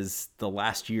is the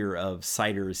last year of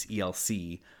Cider's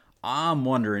ELC. I'm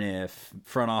wondering if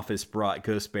front office brought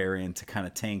Ghost Bear in to kind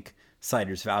of tank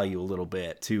Cider's value a little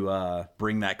bit to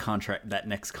bring that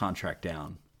next contract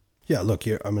down. Yeah, look,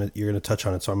 you're going to touch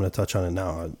on it, so I'm going to touch on it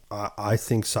now. I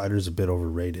think Cider's a bit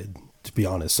overrated, to be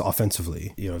honest,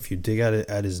 offensively. If you dig at it,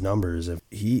 at his numbers, if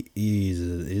he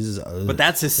is but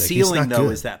that's his ceiling though,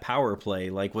 is that power play.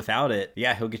 Like, without it,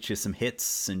 he'll get you some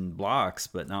hits and blocks,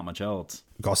 but not much else.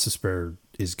 Gostisbehere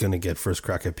is going to get first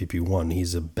crack at PP1.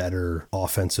 He's a better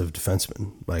offensive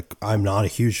defenseman. Like, I'm not a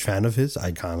huge fan of his.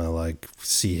 I kind of like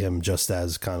see him just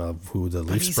as kind of who the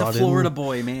Leafs brought in. He's a Florida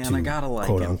boy, man. I gotta like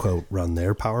quote him. Unquote run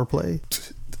their power play.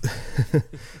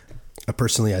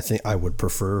 Personally, I think I would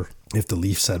prefer if the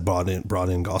Leafs had brought in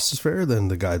Gostisbehere than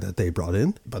the guy that they brought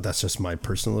in, but that's just my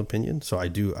personal opinion. So I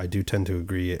do tend to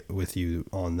agree with you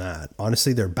on that.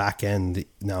 Honestly, their back end,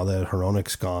 now that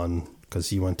Hronik's gone, because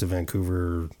he went to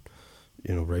Vancouver,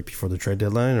 right before the trade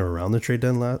deadline or around the trade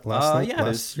deadline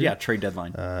last year. Trade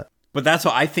deadline. But that's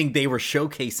why I think they were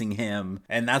showcasing him,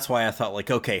 and that's why I thought, like,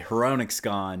 okay, Hronik's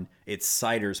gone, it's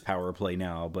Cider's power play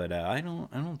now, but I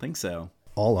don't think so.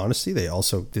 All honesty,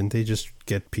 didn't they just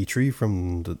get Petrie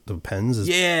from the Pens?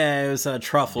 It was a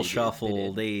truffle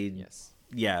shuffle. Yes.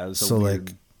 Yeah, it was so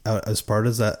weird... like as part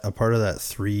of that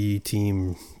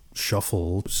 3-team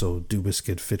shuffle, so Dubas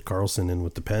could fit Carlson in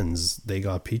with the Pens, they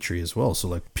got Petrie as well. So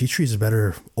like, Petrie's a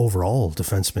better overall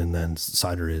defenseman than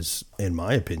Cider is, in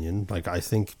my opinion. Like, I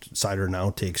think Cider now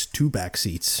takes 2 back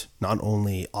seats, not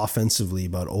only offensively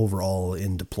but overall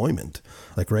in deployment.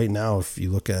 Like, right now, if you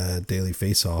look at Daily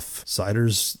Faceoff,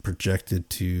 Cider's projected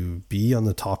to be on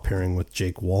the top pairing with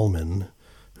Jake Wallman,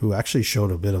 who actually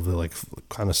showed a bit of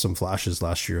kind of some flashes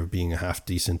last year of being a half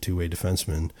decent 2-way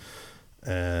defenseman.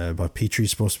 But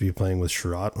Petrie's supposed to be playing with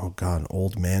Sherratt. Oh God,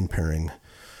 old man pairing.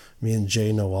 Me and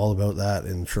Jay know all about that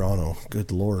in Toronto.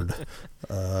 Good Lord.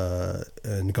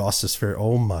 And Gostisbehere.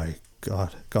 Oh my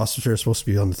God. Gostisbehere is supposed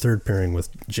to be on the 3rd pairing with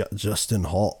Justin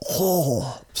Hall.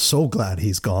 Oh, so glad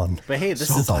he's gone. But hey,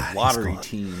 this is a lottery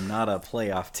team, not a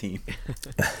playoff team.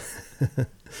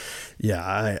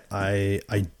 Yeah,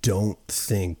 I don't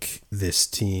think this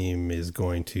team is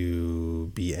going to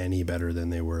be any better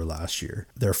than they were last year.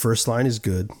 Their first line is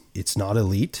good. It's not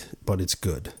elite, but it's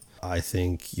good. I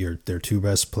think their 2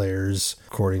 best players,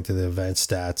 according to the advanced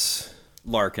stats,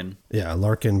 Larkin. Yeah,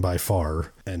 Larkin by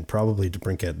far, and probably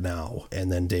DeBrincat now,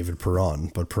 and then David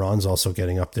Perron. But Perron's also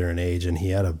getting up there in age, and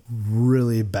he had a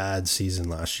really bad season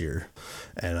last year.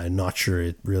 And I'm not sure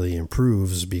it really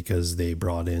improves because they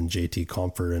brought in JT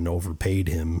Compher and overpaid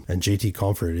him. And JT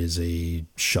Compher is a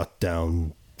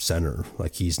shutdown center.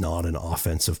 Like, he's not an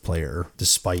offensive player,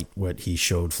 despite what he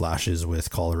showed flashes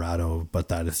with Colorado.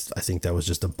 But I think that was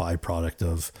just a byproduct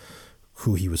of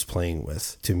who he was playing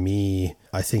with. To me,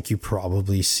 I think you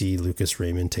probably see Lucas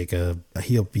Raymond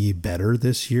he'll be better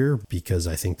this year because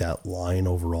I think that line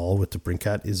overall with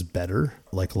DeBrincat is better.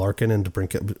 Like Larkin and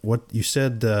DeBrincat, what you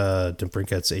said,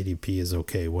 DeBrincat's ADP is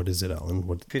okay. What is it, Alan?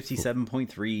 57.3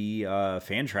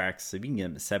 Fantrax. If you can get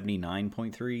him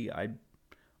 79.3,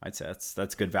 I'd say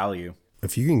that's good value.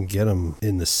 If you can get him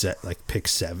in the set, like pick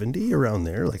 70 around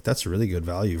there, like that's really good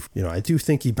value. I do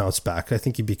think he bounced back. I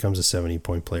think he becomes a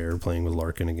 70-point player playing with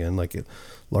Larkin again. Like,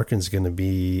 Larkin's going to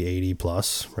be 80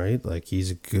 plus, right? Like, he's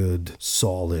a good,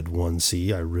 solid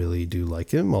 1C. I really do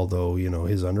like him. Although,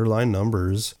 his underlying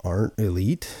numbers aren't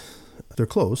elite. they're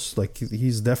close. Like,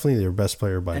 he's definitely their best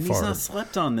player by and far. And he's not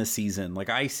slept on this season. Like,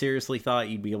 I seriously thought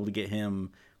you'd be able to get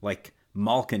him, like,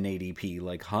 Malkin ADP,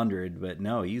 like 100, but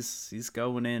no, he's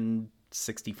going in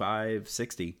 65,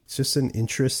 60. It's just an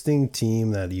interesting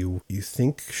team that you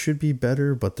think should be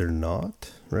better, but they're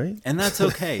not, right? And that's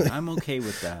okay. I'm okay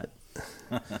with that.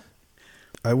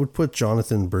 I would put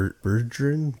Jonathan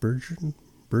Berggren,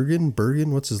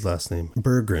 what's his last name?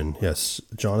 Berggren, yes.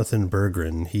 Jonathan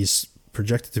Berggren. He's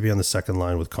projected to be on the second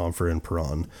line with Comfer and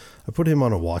Perron. I put him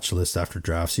on a watch list after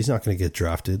drafts. He's not going to get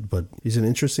drafted, but he's an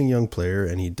interesting young player,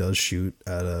 and he does shoot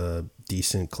at a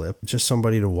decent clip. Just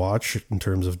somebody to watch in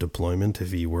terms of deployment.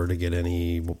 If he were to get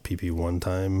any PP1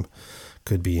 time,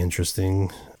 could be interesting.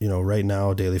 You know, right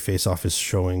now, Daily Faceoff is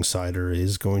showing Seider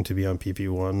is going to be on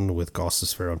PP1 with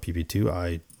Gostisbehere on PP2.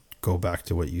 I go back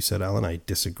to what you said, Alan. I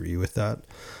disagree with that,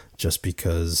 just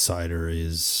because Seider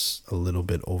is a little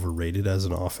bit overrated as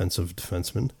an offensive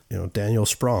defenseman. You know, Daniel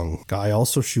Sprong, guy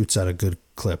also shoots at a good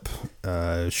clip.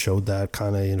 Showed that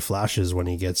kind of in flashes when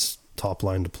he gets top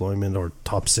line deployment or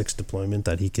top six deployment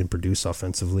that he can produce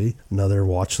offensively. Another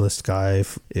watch list guy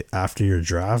after your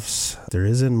drafts. There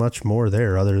isn't much more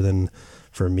there other than,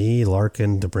 for me,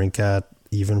 Larkin, DeBrincat,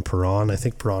 even Perron. I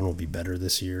think Perron will be better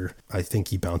this year. I think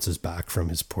he bounces back from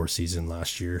his poor season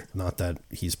last year. Not that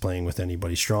he's playing with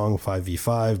anybody strong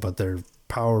 5v5, but their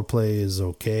power play is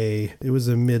okay. It was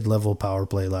a mid-level power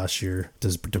play last year.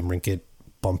 Does DeBrincat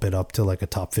bump it up to like a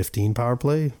top 15 power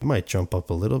play? It might jump up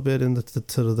a little bit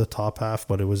to the top half,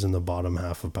 but it was in the bottom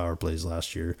half of power plays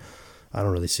last year. I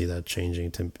don't really see that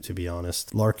changing, to be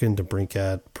honest. Larkin,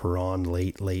 DeBrincat, Perron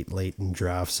late in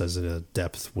drafts as a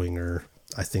depth winger.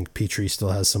 I think Petrie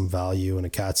still has some value in a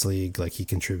Cats league. Like, he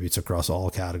contributes across all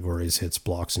categories, hits,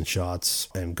 blocks, and shots.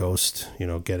 And Ghost, you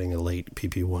know, getting a late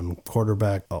PP1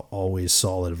 quarterback, always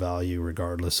solid value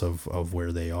regardless of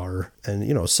where they are. And,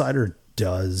 you know, Seider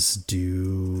does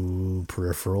do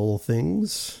peripheral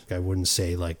things. I wouldn't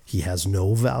say like he has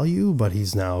no value, but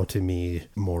he's now, to me,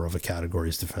 more of a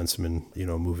categories defenseman, you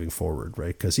know, moving forward,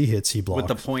 right? Because he hits, he blocks.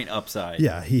 With the point upside.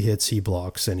 Yeah, he hits, he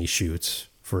blocks, and he shoots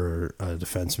for a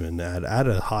defenseman at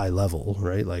a high level,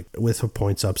 right? Like, with a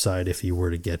points upside if he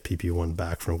were to get PP1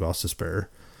 back from Gostisbehere.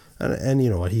 And you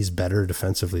know what? He's better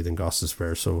defensively than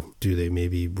Gostisbehere, so do they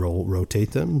maybe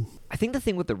rotate them? I think the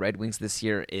thing with the Red Wings this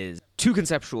year is two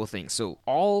conceptual things. So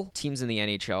all teams in the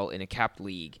NHL in a capped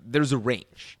league, there's a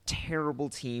range. Terrible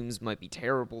teams might be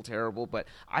terrible, but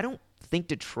I don't think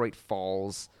Detroit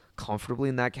falls comfortably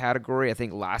in that category. I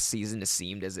think last season it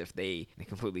seemed as if they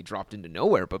completely dropped into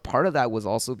nowhere, but part of that was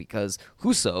also because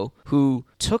Husso, who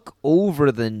took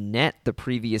over the net the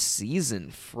previous season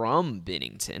from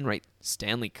Binnington, right?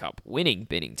 Stanley Cup winning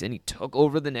Binnington, he took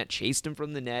over the net, chased him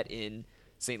from the net in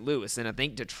St. Louis, and I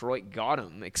think Detroit got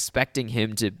him expecting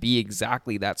him to be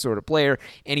exactly that sort of player,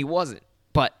 and he wasn't.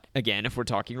 But again, if we're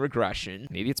talking regression,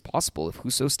 maybe it's possible. If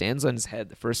Husso stands on his head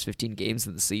the first 15 games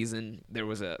of the season, there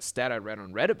was a stat I read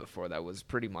on Reddit before that was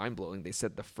pretty mind-blowing. They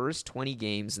said the first 20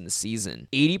 games in the season,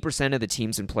 80% of the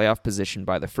teams in playoff position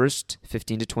by the first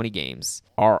 15 to 20 games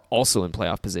are also in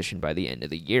playoff position by the end of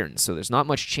the year. And so there's not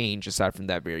much change aside from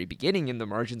that very beginning, and the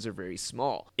margins are very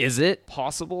small. Is it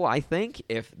possible, I think,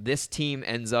 if this team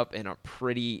ends up in a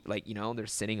pretty, like, you know, they're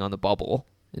sitting on the bubble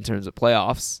in terms of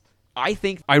playoffs? I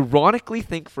ironically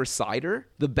think for Seider,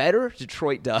 the better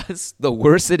Detroit does, the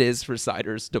worse it is for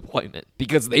Seider's deployment.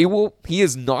 Because he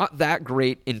is not that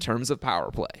great in terms of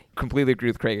power play. Completely agree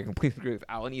with Craig. I completely agree with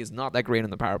Alan. He is not that great on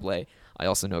the power play. I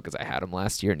also know because I had him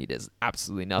last year and he does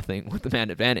absolutely nothing with the man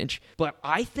advantage. But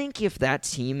I think if that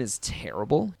team is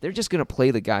terrible, they're just going to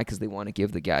play the guy because they want to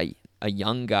give the guy, a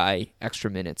young guy, extra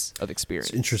minutes of experience.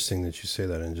 It's interesting that you say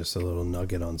that, and just a little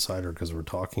nugget on Seider because we're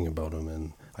talking about him,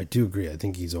 and I do agree. I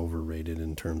think he's overrated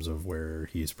in terms of where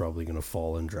he's probably going to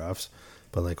fall in drafts.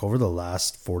 But like over the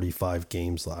last 45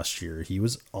 games last year, he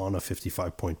was on a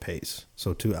 55-point pace.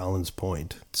 So to Alan's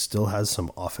point, still has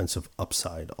some offensive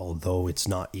upside, although it's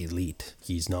not elite.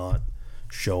 He's not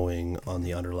showing on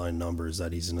the underlying numbers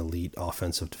that he's an elite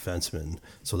offensive defenseman.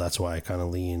 So that's why I kind of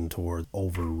lean toward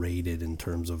overrated in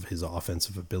terms of his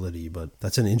offensive ability. But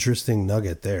that's an interesting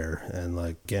nugget there. And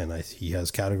like, again, he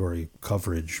has category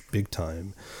coverage big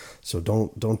time. So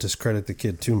don't discredit the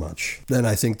kid too much. Then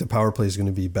I think the power play is going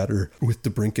to be better with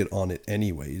DeBrincat on it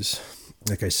anyways.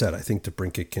 Like I said, I think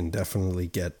DeBrincat can definitely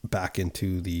get back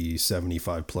into the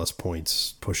 75 plus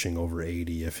points, pushing over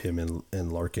 80 if him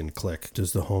and Larkin click.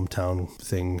 Does the hometown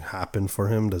thing happen for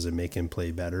him? Does it make him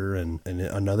play better? And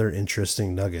another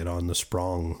interesting nugget on the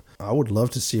Sprong. I would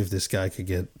love to see if this guy could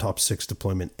get top 6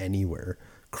 deployment anywhere.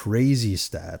 Crazy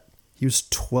stat. He was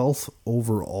 12th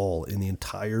overall in the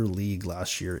entire league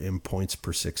last year in points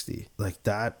per 60. Like,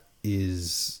 that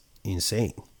is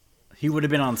insane. He would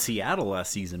have been on Seattle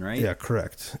last season, right? Yeah,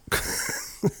 correct.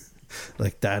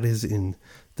 Like,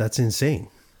 that's insane.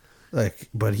 Like,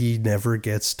 but he never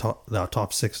gets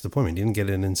top 6 deployment. He didn't get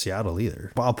it in Seattle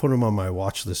either. But I'll put him on my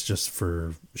watch list just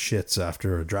for shits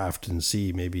after a draft and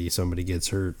see maybe somebody gets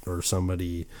hurt or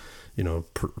somebody,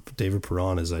 David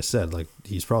Perron, as I said, like,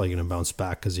 he's probably going to bounce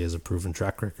back because he has a proven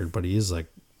track record, but he is like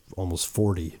almost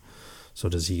 40. So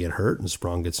does he get hurt and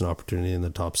Sprong gets an opportunity in the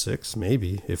top 6?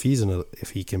 Maybe. If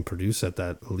he can produce at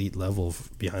that elite level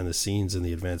behind the scenes in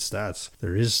the advanced stats,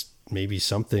 there is maybe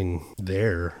something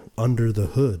there under the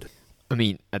hood. I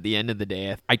mean, at the end of the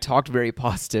day, I talked very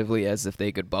positively as if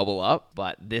they could bubble up,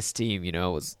 but this team,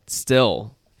 was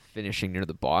still finishing near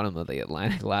the bottom of the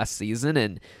Atlantic last season,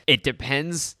 and it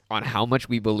depends on how much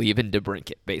we believe in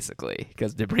DeBrincat, basically,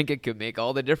 because DeBrincat could make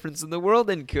all the difference in the world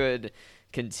and could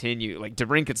continue. Like,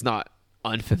 DeBrincat's not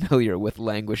unfamiliar with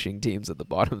languishing teams at the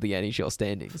bottom of the NHL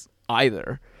standings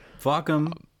either. Fuck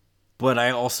them, but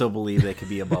I also believe they could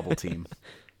be a bubble team.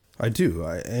 I do.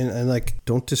 And like,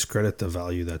 don't discredit the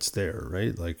value that's there,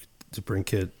 right? Like,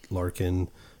 DeBrincat, Larkin,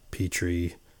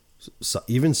 Petrie,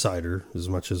 even Sider, as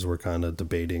much as we're kind of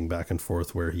debating back and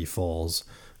forth where he falls,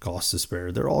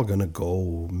 Gostisbehere, they're all going to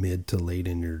go mid to late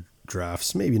in your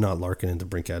drafts. Maybe not Larkin and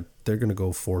DeBrincat. They're going to go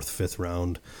 4th, 5th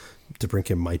round.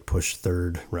 DeBrincat might push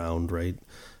 3rd round, right?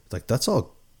 Like, that's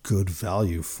all good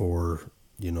value for,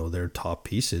 their top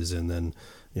pieces. And then,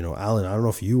 Alan, I don't know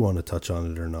if you want to touch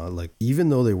on it or not. Like, even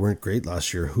though they weren't great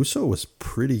last year, Husso was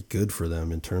pretty good for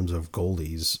them in terms of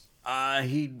goalies.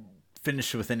 He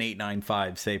finished with an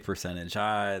 .895 save percentage.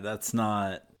 That's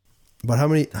not. But how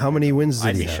many wins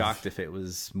did he have? I'd be shocked if it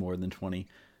was more than 20.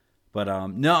 But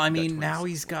no, I mean, now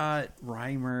he's got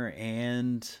Reimer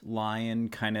and Lyon,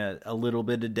 kind of a little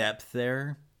bit of depth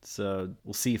there. So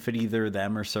we'll see if either of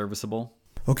them are serviceable.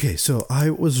 Okay, so I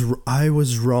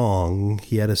was wrong.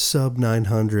 He had a sub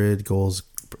 900 goals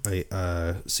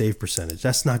save percentage.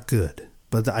 That's not good.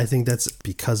 But I think that's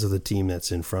because of the team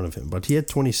that's in front of him. But he had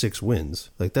 26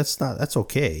 wins. Like, that's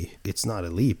okay. It's not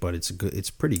elite, but it's good. It's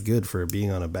pretty good for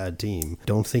being on a bad team.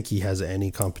 Don't think he has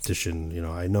any competition.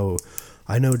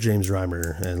 I know James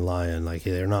Reimer and Lyon, like,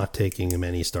 they're not taking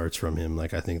many starts from him.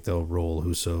 Like, I think they'll roll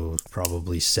Husso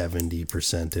probably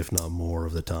 70%, if not more,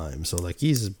 of the time. So, like,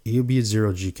 he'll be a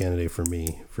 0G candidate for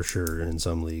me, for sure, in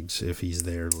some leagues, if he's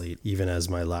there late. Even as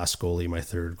my last goalie, my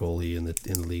 3rd goalie in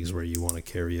the leagues where you want to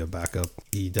carry a backup,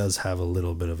 he does have a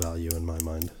little bit of value in my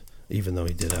mind, even though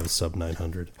he did have a sub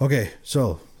 900. Okay,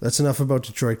 so that's enough about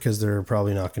Detroit, because they're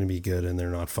probably not going to be good, and they're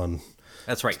not fun.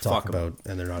 That's right. To talk about,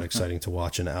 and they're not exciting to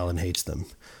watch, and Alan hates them.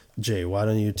 Jay, why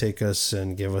don't you take us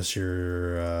and give us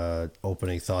your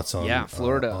opening thoughts on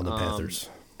Florida on the Panthers?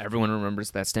 Everyone remembers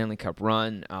that Stanley Cup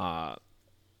run.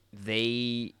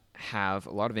 They have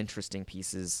a lot of interesting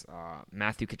pieces.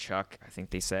 Matthew Tkachuk, I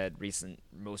think they said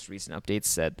most recent updates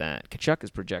said that Tkachuk is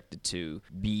projected to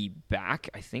be back,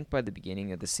 I think, by the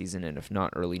beginning of the season, and if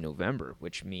not early November,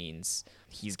 which means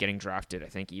he's getting drafted, I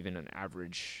think, even an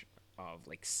average of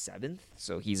like 7th.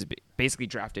 So he's basically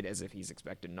drafted as if he's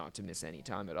expected not to miss any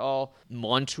time at all.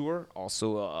 Montour,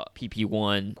 also a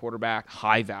PP1 quarterback,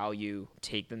 high value.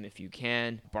 Take them if you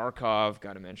can. Barkov,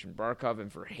 got to mention Barkov,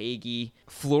 and for Hagee.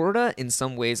 Florida, in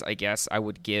some ways, I guess I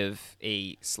would give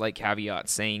a slight caveat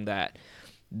saying that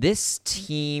this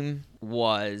team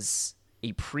was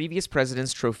a previous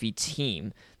President's Trophy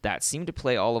team that seemed to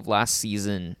play all of last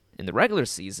season in the regular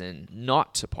season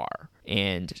not to par,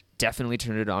 and definitely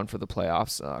turned it on for the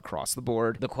playoffs across the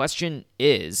board. The question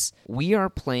is, we are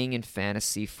playing in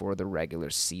fantasy for the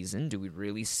regular season. Do we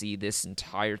really see this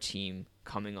entire team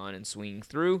coming on and swinging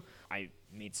through? I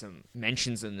made some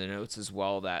mentions in the notes as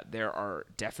well that there are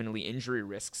definitely injury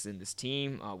risks in this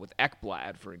team, with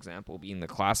Ekblad, for example, being the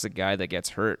classic guy that gets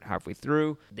hurt halfway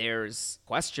through. There's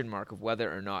question mark of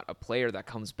whether or not a player that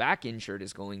comes back injured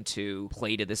is going to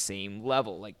play to the same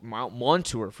level. Like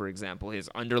Montour, for example, his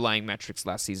underlying metrics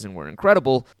last season were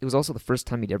incredible. It was also the first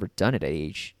time he'd ever done it at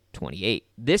age 28.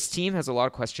 This team has a lot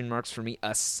of question marks for me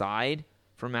aside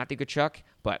from Matthew Tkachuk.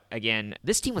 But again,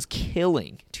 this team was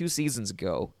killing 2 seasons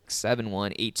ago,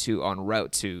 7-1, 8-2 en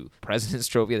route to President's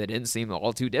Trophy. That didn't seem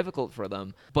all too difficult for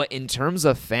them. But in terms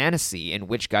of fantasy and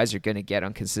which guys you're going to get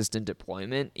on consistent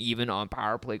deployment, even on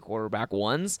power play quarterback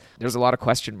ones, there's a lot of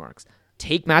question marks.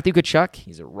 Take Matthew Tkachuk.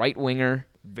 He's a right winger.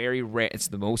 Very rare. It's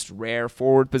the most rare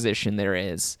forward position there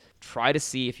is. try to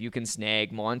see if you can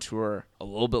snag Montour a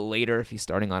little bit later if he's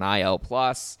starting on IL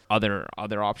plus. Other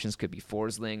options could be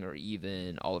Forsling or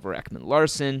even Oliver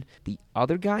Ekman-Larsson. The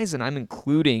other guys, and I'm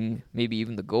including maybe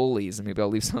even the goalies, and maybe I'll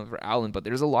leave some for Allen, but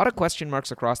there's a lot of question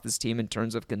marks across this team in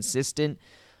terms of consistent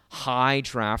high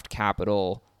draft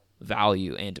capital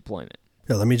value and deployment.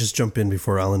 Yeah, let me just jump in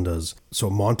before Alan does. So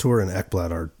Montour and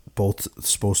Ekblad are both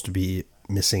supposed to be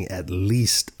missing at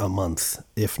least a month,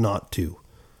 if not 2.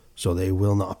 So they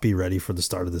will not be ready for the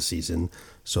start of the season.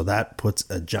 So that puts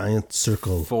a giant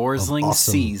circle Forsling of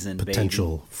awesome season,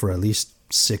 potential baby. for at least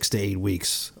 6 to 8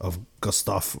 weeks of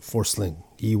Gustav Forsling.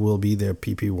 He will be their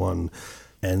PP1.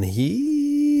 And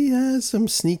he has some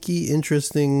sneaky,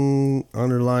 interesting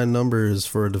underlying numbers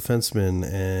for a defenseman.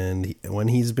 And when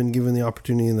he's been given the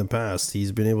opportunity in the past,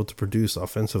 he's been able to produce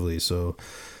offensively. So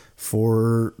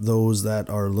for those that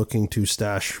are looking to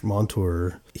stash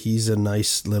Montour, he's a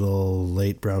nice little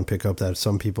late round pickup that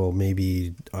some people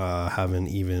maybe haven't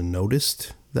even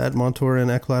noticed that Montour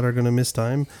and Ekblad are going to miss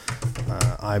time.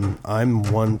 I'm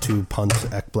one to punt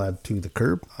Ekblad to the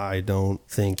curb. I don't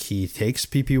think he takes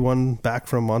PP1 back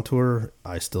from Montour.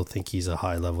 I still think he's a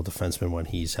high-level defenseman when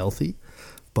he's healthy,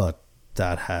 but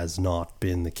that has not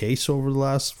been the case over the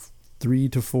last 3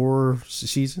 to 4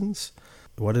 seasons.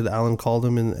 What did Alan call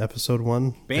them in episode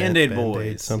 1? Band-Aid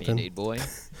boys. Something? Band-Aid boy.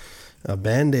 A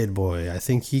Band-Aid boy. I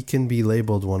think he can be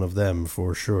labeled one of them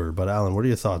for sure. But Alan, what are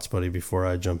your thoughts, buddy, before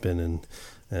I jump in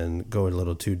and go a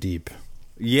little too deep?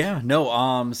 Yeah,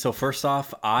 no, so first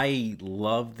off, I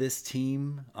love this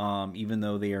team, even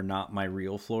though they are not my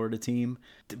real Florida team.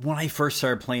 When I first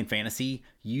started playing fantasy,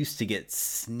 used to get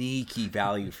sneaky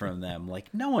value from them.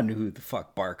 Like, no one knew who the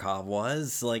fuck Barkov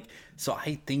was. Like, so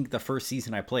I think the first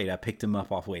season I played, I picked him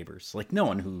up off waivers. Like, no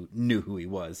one who knew who he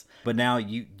was. But now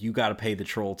you got to pay the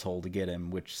troll toll to get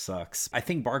him, which sucks. I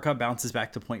think Barkov bounces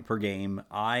back to point per game.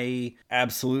 I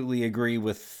absolutely agree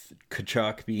with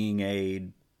Tkachuk being a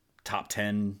top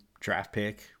 10 draft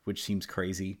pick, which seems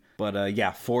crazy. But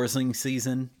yeah, Forsling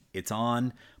season, it's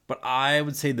on. But I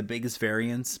would say the biggest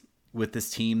variance with this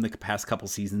team the past couple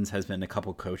seasons has been a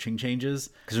couple coaching changes.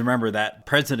 Because remember that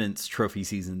President's Trophy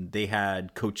season, they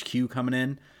had Coach Q coming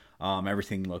in.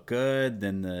 Everything looked good.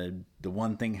 Then the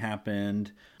one thing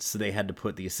happened. So they had to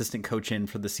put the assistant coach in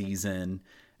for the season.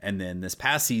 And then this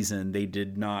past season, they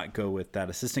did not go with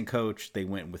that assistant coach. They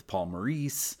went with Paul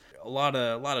Maurice. A lot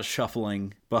of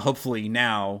shuffling, but hopefully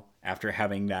now, after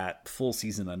having that full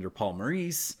season under Paul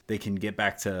Maurice, they can get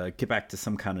back to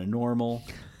some kind of normal.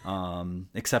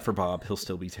 Except for Bob, he'll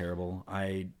still be terrible.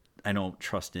 I don't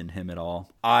trust in him at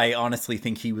all. I honestly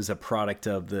think he was a product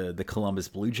of the Columbus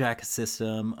Blue Jackets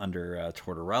system under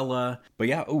Tortorella. But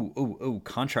yeah,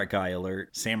 contract guy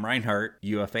alert. Sam Reinhart,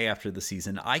 UFA after the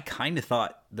season. I kind of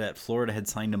thought that Florida had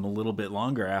signed him a little bit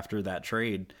longer after that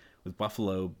trade with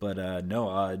Buffalo, but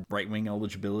no, right wing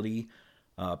eligibility,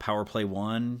 power play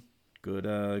 1,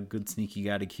 good sneaky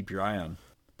guy to keep your eye on.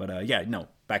 But yeah, no,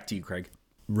 back to you, Craig.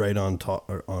 Right on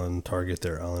target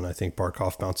there, Alan. I think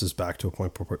Barkov bounces back to a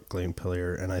point per game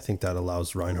player, and I think that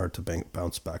allows Reinhardt to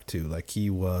bounce back too. Like,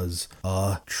 he was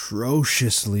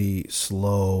atrociously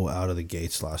slow out of the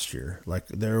gates last year. Like,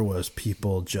 there was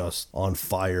people just on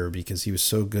fire because he was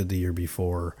so good the year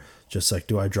before. Just like,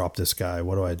 do I drop this guy?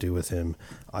 What do I do with him?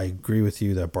 I agree with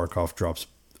you that Barkov drops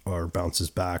or bounces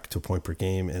back to a point per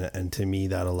game, and to me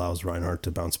that allows Reinhardt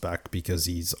to bounce back because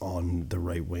he's on the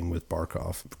right wing with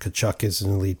Barkov. Tkachuk is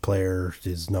an elite player.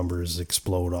 His numbers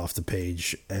explode off the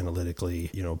page analytically.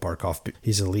 You know, Barkov,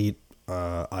 he's elite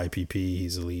IPP,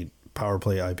 he's elite power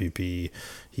play IPP,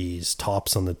 he's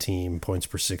tops on the team, points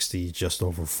per 60, just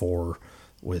over 4,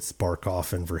 with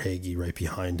Barkov and Verhaeghe right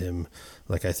behind him.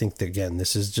 Like, I think, again,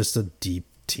 this is just a deep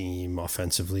team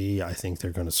offensively. I think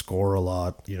they're going to score a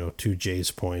lot. You know, to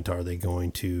Jay's point, are they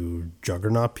going to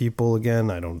juggernaut people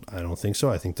again? I don't think so.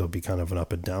 I think they'll be kind of an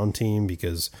up and down team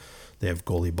because they have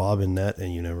goalie Bob in net,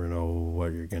 and you never know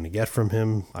what you're going to get from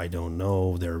him. I don't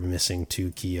know. They're missing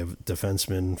 2 key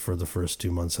defensemen for the first 2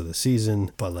 months of the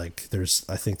season, but like,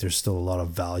 I think there's still a lot of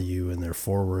value in their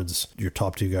forwards. Your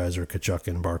top 2 guys are Tkachuk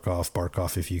and Barkov.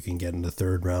 Barkov, if you can get in the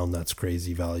 3rd round, that's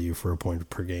crazy value for a point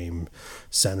per game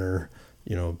center.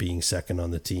 You know, being second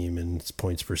on the team in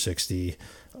points per 60.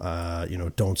 You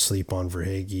know, don't sleep on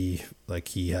Verhaeghe. Like,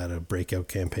 he had a breakout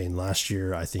campaign last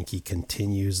year. I think he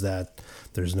continues that.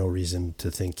 There's no reason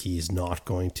to think he's not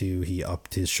going to. He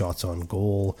upped his shots on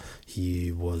goal.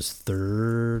 He was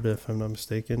 3rd, if I'm not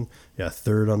mistaken. Yeah,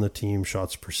 3rd on the team,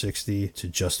 shots per 60 to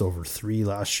just over 3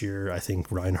 last year. I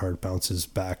think Reinhardt bounces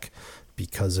back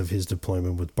because of his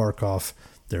deployment with Barkov.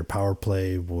 Their power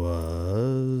play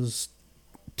was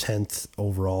 10th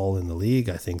overall in the league.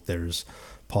 I think there's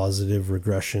positive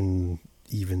regression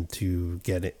even to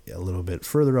get it a little bit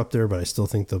further up there, but I still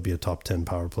think they'll be a top 10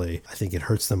 power play. I think it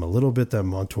hurts them a little bit that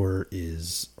Montour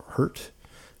is hurt,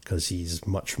 because he's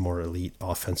much more elite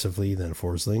offensively than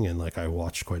Forsling. And like, I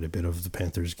watched quite a bit of the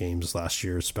Panthers games last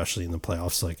year, especially in the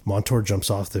playoffs. Like, Montour jumps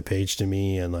off the page to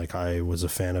me, and like, I was a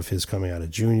fan of his coming out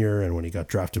of junior, and when he got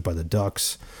drafted by the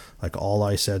Ducks, like, all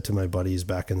I said to my buddies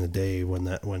back in the day when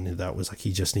that was like,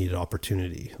 he just needed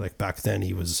opportunity. Like, back then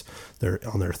he was there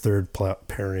on their third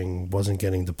pairing, wasn't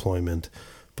getting deployment,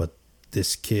 but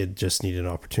this kid just needed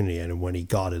an opportunity. And when he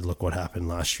got it, look what happened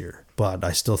last year. But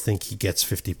I still think he gets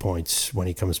 50 points when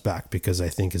he comes back, because I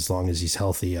think as long as he's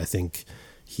healthy, I think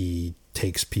he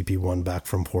takes PP1 back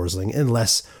from Forsling,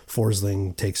 unless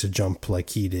Forsling takes a jump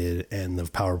like he did and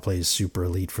the power play is super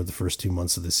elite for the first 2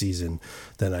 months of the season.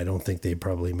 Then I don't think they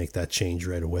probably make that change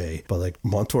right away. But like,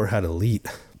 Montour had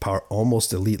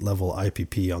almost elite level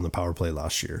IPP on the power play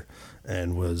last year,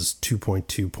 and was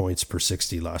 2.2 points per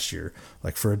 60 last year.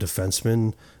 Like, for a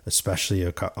defenseman, especially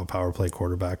a power play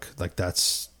quarterback, like,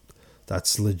 that's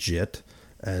legit.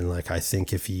 And like, I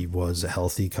think if he was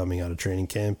healthy coming out of training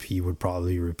camp, he would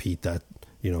probably repeat that.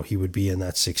 You know, he would be in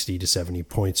that 60 to 70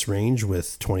 points range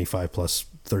with 25 plus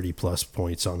 30 plus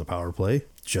points on the power play,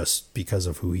 just because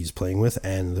of who he's playing with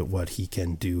and what he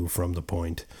can do from the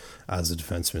point as a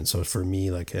defenseman. So for me,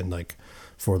 like, and like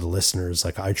for the listeners,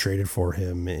 like, I traded for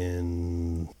him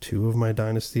in 2 of my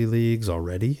dynasty leagues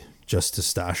already, just to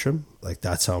stash him. Like,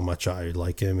 that's how much I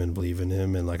like him and believe in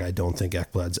him. And like, I don't think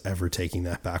Ekblad's ever taking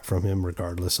that back from him,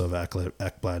 regardless of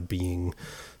Ekblad being,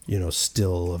 you know,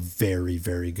 still a very,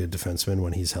 very good defenseman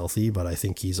when he's healthy. But I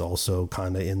think he's also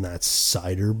kind of in that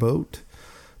cider boat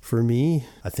for me.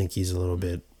 I think he's a little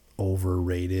bit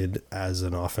overrated as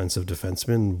an offensive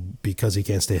defenseman because he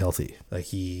can't stay healthy. Like,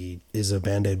 he is a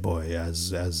Band-Aid boy,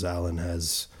 as Alan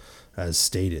has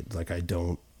stated. Like, I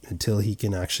don't, until he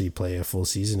can actually play a full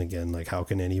season again, like, how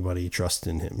can anybody trust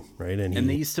in him, right? And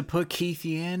they used to put Keith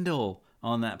Yandel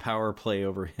on that power play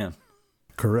over him.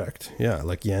 Correct. Yeah,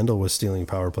 like, Yandel was stealing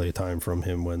power play time from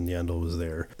him when Yandel was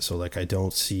there. So like, I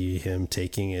don't see him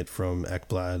taking it from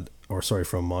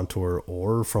from Montour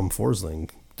or from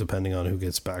Forsling, depending on who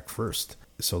gets back first.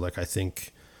 So like, I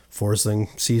think Forsling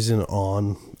season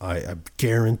on, I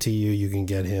guarantee you can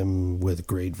get him with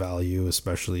great value,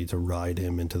 especially to ride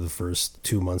him into the first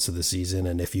 2 months of the season.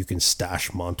 And if you can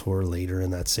stash Montour later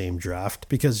in that same draft,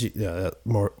 because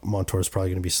Montour's probably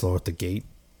going to be slow at the gate,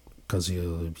 because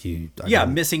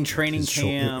missing training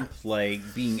camp, like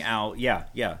being out,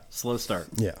 slow start.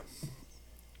 Yeah.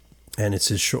 And it's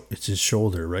his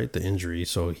shoulder, right? The injury.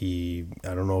 So I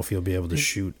don't know if he'll be able to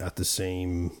shoot at the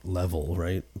same level,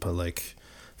 right? But like,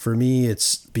 for me,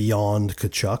 it's beyond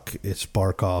Tkachuk. It's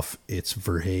Barkov. It's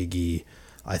Verhaeghe.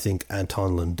 I think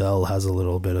Anton Lundell has a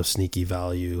little bit of sneaky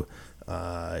value.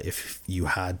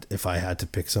 If I had to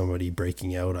pick somebody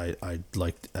breaking out, I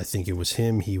think it was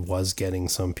him. He was getting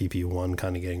some PP1,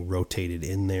 kind of getting rotated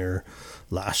in there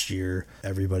last year.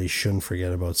 Everybody shouldn't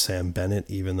forget about Sam Bennett,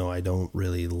 even though I don't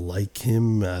really like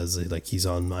him as like, he's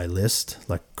on my list.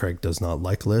 Like, Craig does not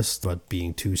like lists, but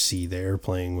being 2C there,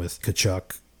 playing with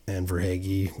Tkachuk and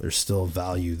Verhaeghe, there's still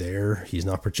value there. He's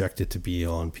not projected to be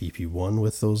on PP1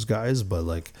 with those guys, but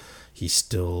like, he's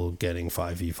still getting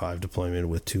 5v5 deployment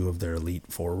with 2 of their elite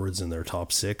forwards in their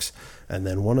top 6. And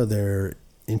then one of their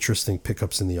interesting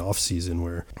pickups in the offseason,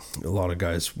 where a lot of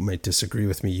guys might disagree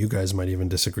with me, you guys might even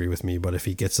disagree with me, but if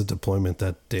he gets the deployment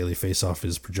that Daily Faceoff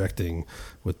is projecting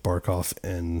with Barkov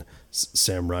and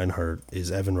Sam Reinhart,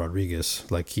 is Evan Rodriguez.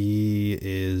 Like, he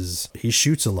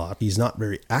shoots a lot. He's not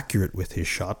very accurate with his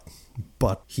shot,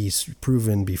 but he's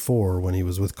proven before when he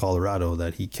was with Colorado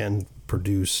that he can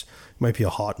produce. He might be a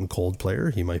hot and cold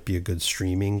player. He might be a good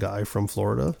streaming guy from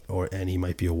Florida, and he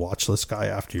might be a watch list guy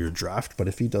after your draft. But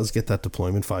if he does get that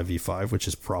deployment 5v5, which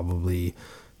is probably,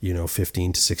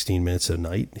 15 to 16 minutes a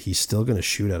night, he's still going to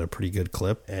shoot at a pretty good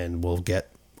clip and will get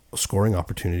scoring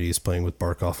opportunities playing with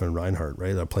Barkov and Reinhart,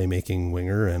 right? A playmaking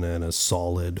winger and a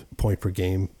solid point per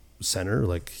game center.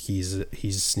 Like, he's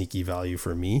sneaky value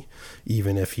for me,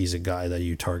 even if he's a guy that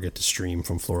you target to stream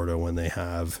from Florida when they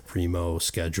have primo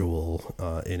schedule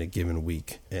in a given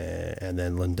week. And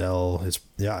then Lundell is,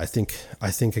 I think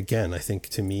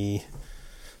to me,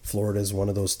 Florida is one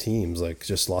of those teams, like,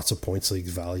 just lots of points league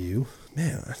value.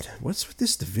 Man, what's with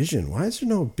this division? Why is there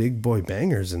no big boy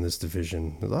bangers in this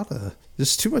division?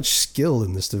 There's too much skill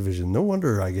in this division. No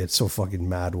wonder I get so fucking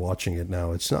mad watching it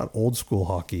now. It's not old school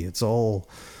hockey. It's all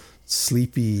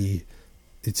sleepy.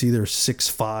 It's either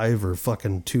 6-5 or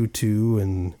fucking 2-2,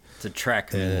 and it's a track.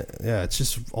 It's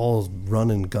just all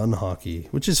run and gun hockey,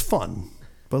 which is fun.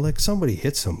 but like somebody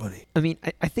hit somebody. I mean,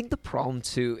 I think the problem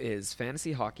too is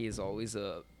fantasy hockey is always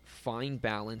a fine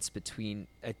balance between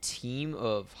a team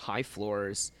of high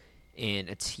floors and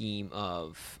a team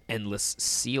of endless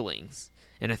ceilings.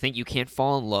 And I think you can't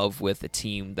fall in love with a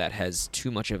team that has too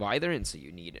much of either, and so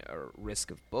you need a risk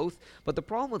of both. But the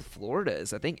problem with Florida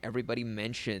is I think everybody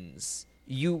mentions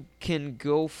you can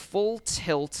go full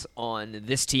tilt on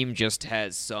this team just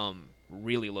has some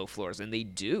really low floors, and they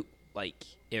do. Like,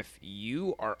 if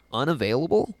you are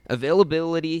unavailable,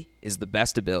 availability is the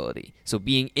best ability. So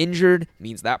being injured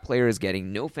means that player is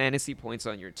getting no fantasy points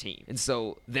on your team. And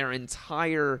so their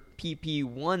entire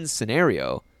PP1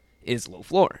 scenario is low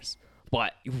floors.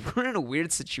 But we're in a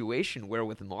weird situation where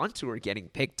with Montour getting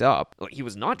picked up, he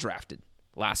was not drafted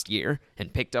last year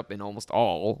and picked up in almost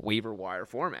all waiver wire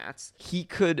formats. He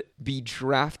could be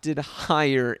drafted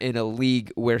higher in a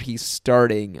league where he's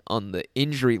starting on the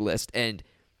injury list, and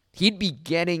he'd be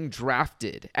getting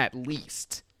drafted at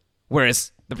least.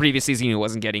 Whereas the previous season, he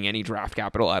wasn't getting any draft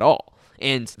capital at all.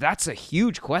 And that's a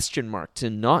huge question mark to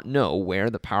not know where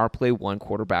the power play one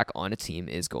quarterback on a team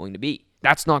is going to be.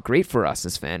 That's not great for us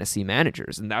as fantasy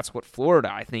managers, and that's what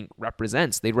Florida, I think,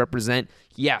 represents. They represent,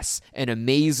 yes, an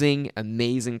amazing,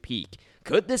 amazing peak.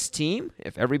 Could this team,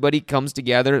 if everybody comes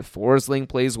together, if Forsling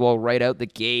plays well right out the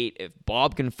gate, if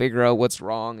Bob can figure out what's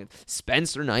wrong, if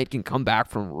Spencer Knight can come back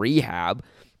from rehab,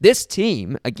 this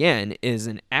team, again, is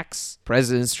an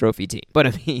ex-President's Trophy team. But,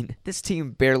 I mean, this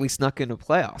team barely snuck into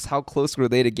playoffs. How close were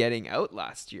they to getting out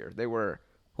last year? They were,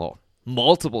 well,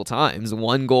 multiple times,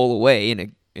 one goal away in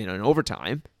an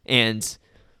overtime, and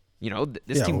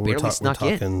this team barely snuck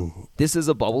in. This is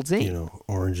a bubble team.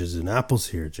 Oranges and apples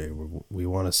here, Jay. We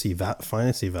want to see that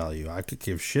fantasy value. I could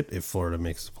give shit if Florida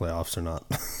makes the playoffs or not.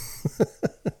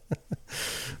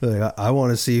 Like, I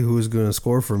want to see who's going to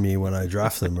score for me when I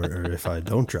draft them, or if I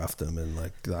don't draft them. And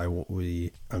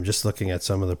I'm just looking at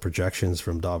some of the projections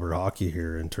from Dauber Hockey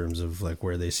here in terms of like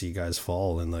where they see guys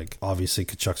fall, and like obviously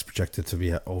Kachuk's projected to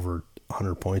be at over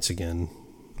 100 points again.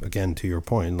 Again, to your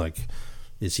point, like,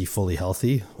 is he fully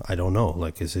healthy? I don't know.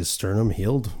 Like, is his sternum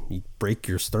healed? You break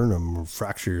your sternum or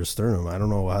fracture your sternum. I don't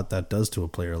know what that does to a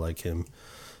player like him.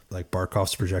 Like,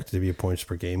 Barkov's projected to be a points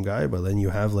per game guy, but then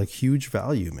you have like huge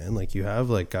value, man. Like, you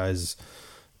have like guys,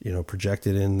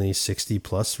 projected in the 60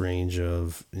 plus range,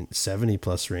 of 70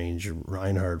 plus range.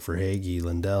 Reinhardt, Verhaeghe,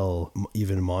 Lindell,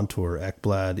 even Montour,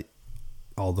 Ekblad.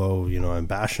 Although, I'm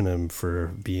bashing him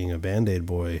for being a Band-Aid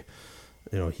boy,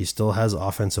 he still has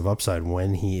offensive upside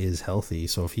when he is healthy.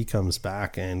 So if he comes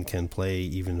back and can play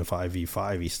even a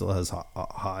 5v5, he still has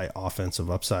high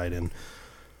offensive upside. And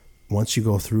once you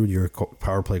go through your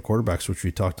power play quarterbacks, which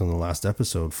we talked on the last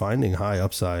episode, finding high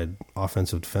upside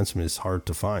offensive defensemen is hard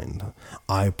to find.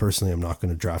 I personally am not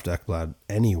going to draft Ekblad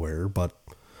anywhere, but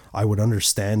I would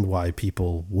understand why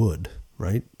people would,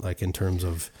 right? Like in terms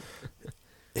of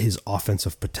his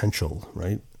offensive potential,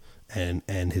 right?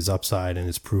 And his upside and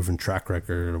his proven track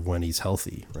record of when he's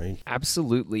healthy, right?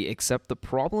 Absolutely, except the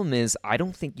problem is I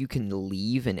don't think you can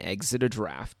leave and exit a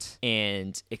draft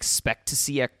and expect to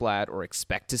see Ekblad or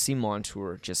expect to see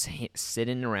Montour just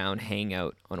sitting around, hang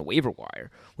out on a waiver wire,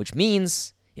 which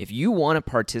means if you want to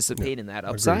participate in that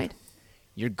upside,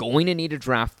 you're going to need to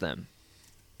draft them.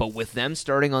 But with them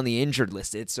starting on the injured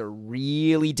list, it's a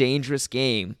really dangerous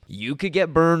game. You could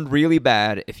get burned really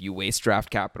bad if you waste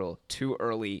draft capital too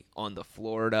early on the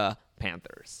Florida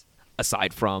Panthers,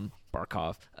 aside from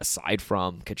Barkov, aside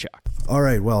from Tkachuk. All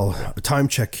right, well, a time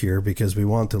check here, because we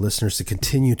want the listeners to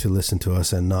continue to listen to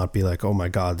us and not be like, oh my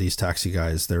God, these taxi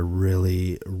guys, they're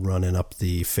really running up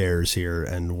the fares here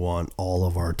and want all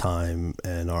of our time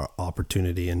and our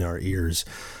opportunity in our ears.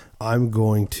 I'm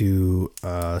going to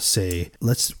say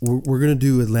we're going to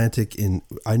do Atlantic in.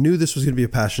 I knew this was going to be a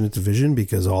passionate division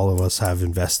because all of us have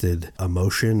invested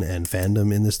emotion and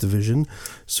fandom in this division.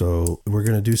 So we're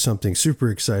going to do something super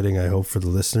exciting, I hope, for the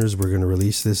listeners. We're going to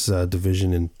release this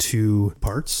division in 2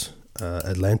 parts.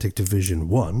 Atlantic Division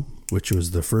 1, which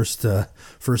was the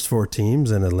first 4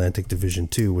 teams, and Atlantic Division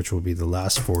 2, which will be the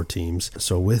last 4 teams.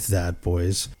 So with that,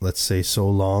 boys, let's say so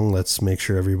long. Let's make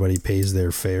sure everybody pays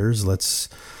their fares. Let's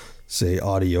say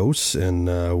adios, and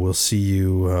we'll see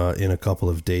you in a couple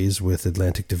of days with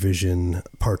Atlantic Division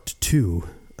Part 2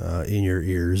 in your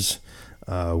ears,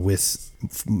 with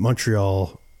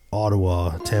Montreal,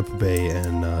 Ottawa, Tampa Bay,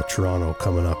 and Toronto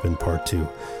coming up in Part 2.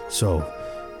 So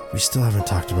we still haven't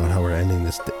talked about how we're ending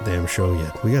this damn show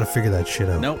yet. We got to figure that shit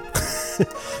out. Nope.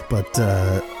 But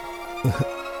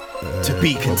to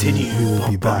be continued. We will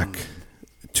be back.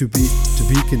 To be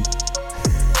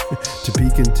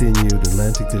continued.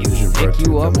 Atlantic Division Part 2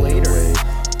 coming your way.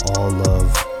 All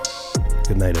love.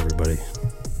 Good night, everybody.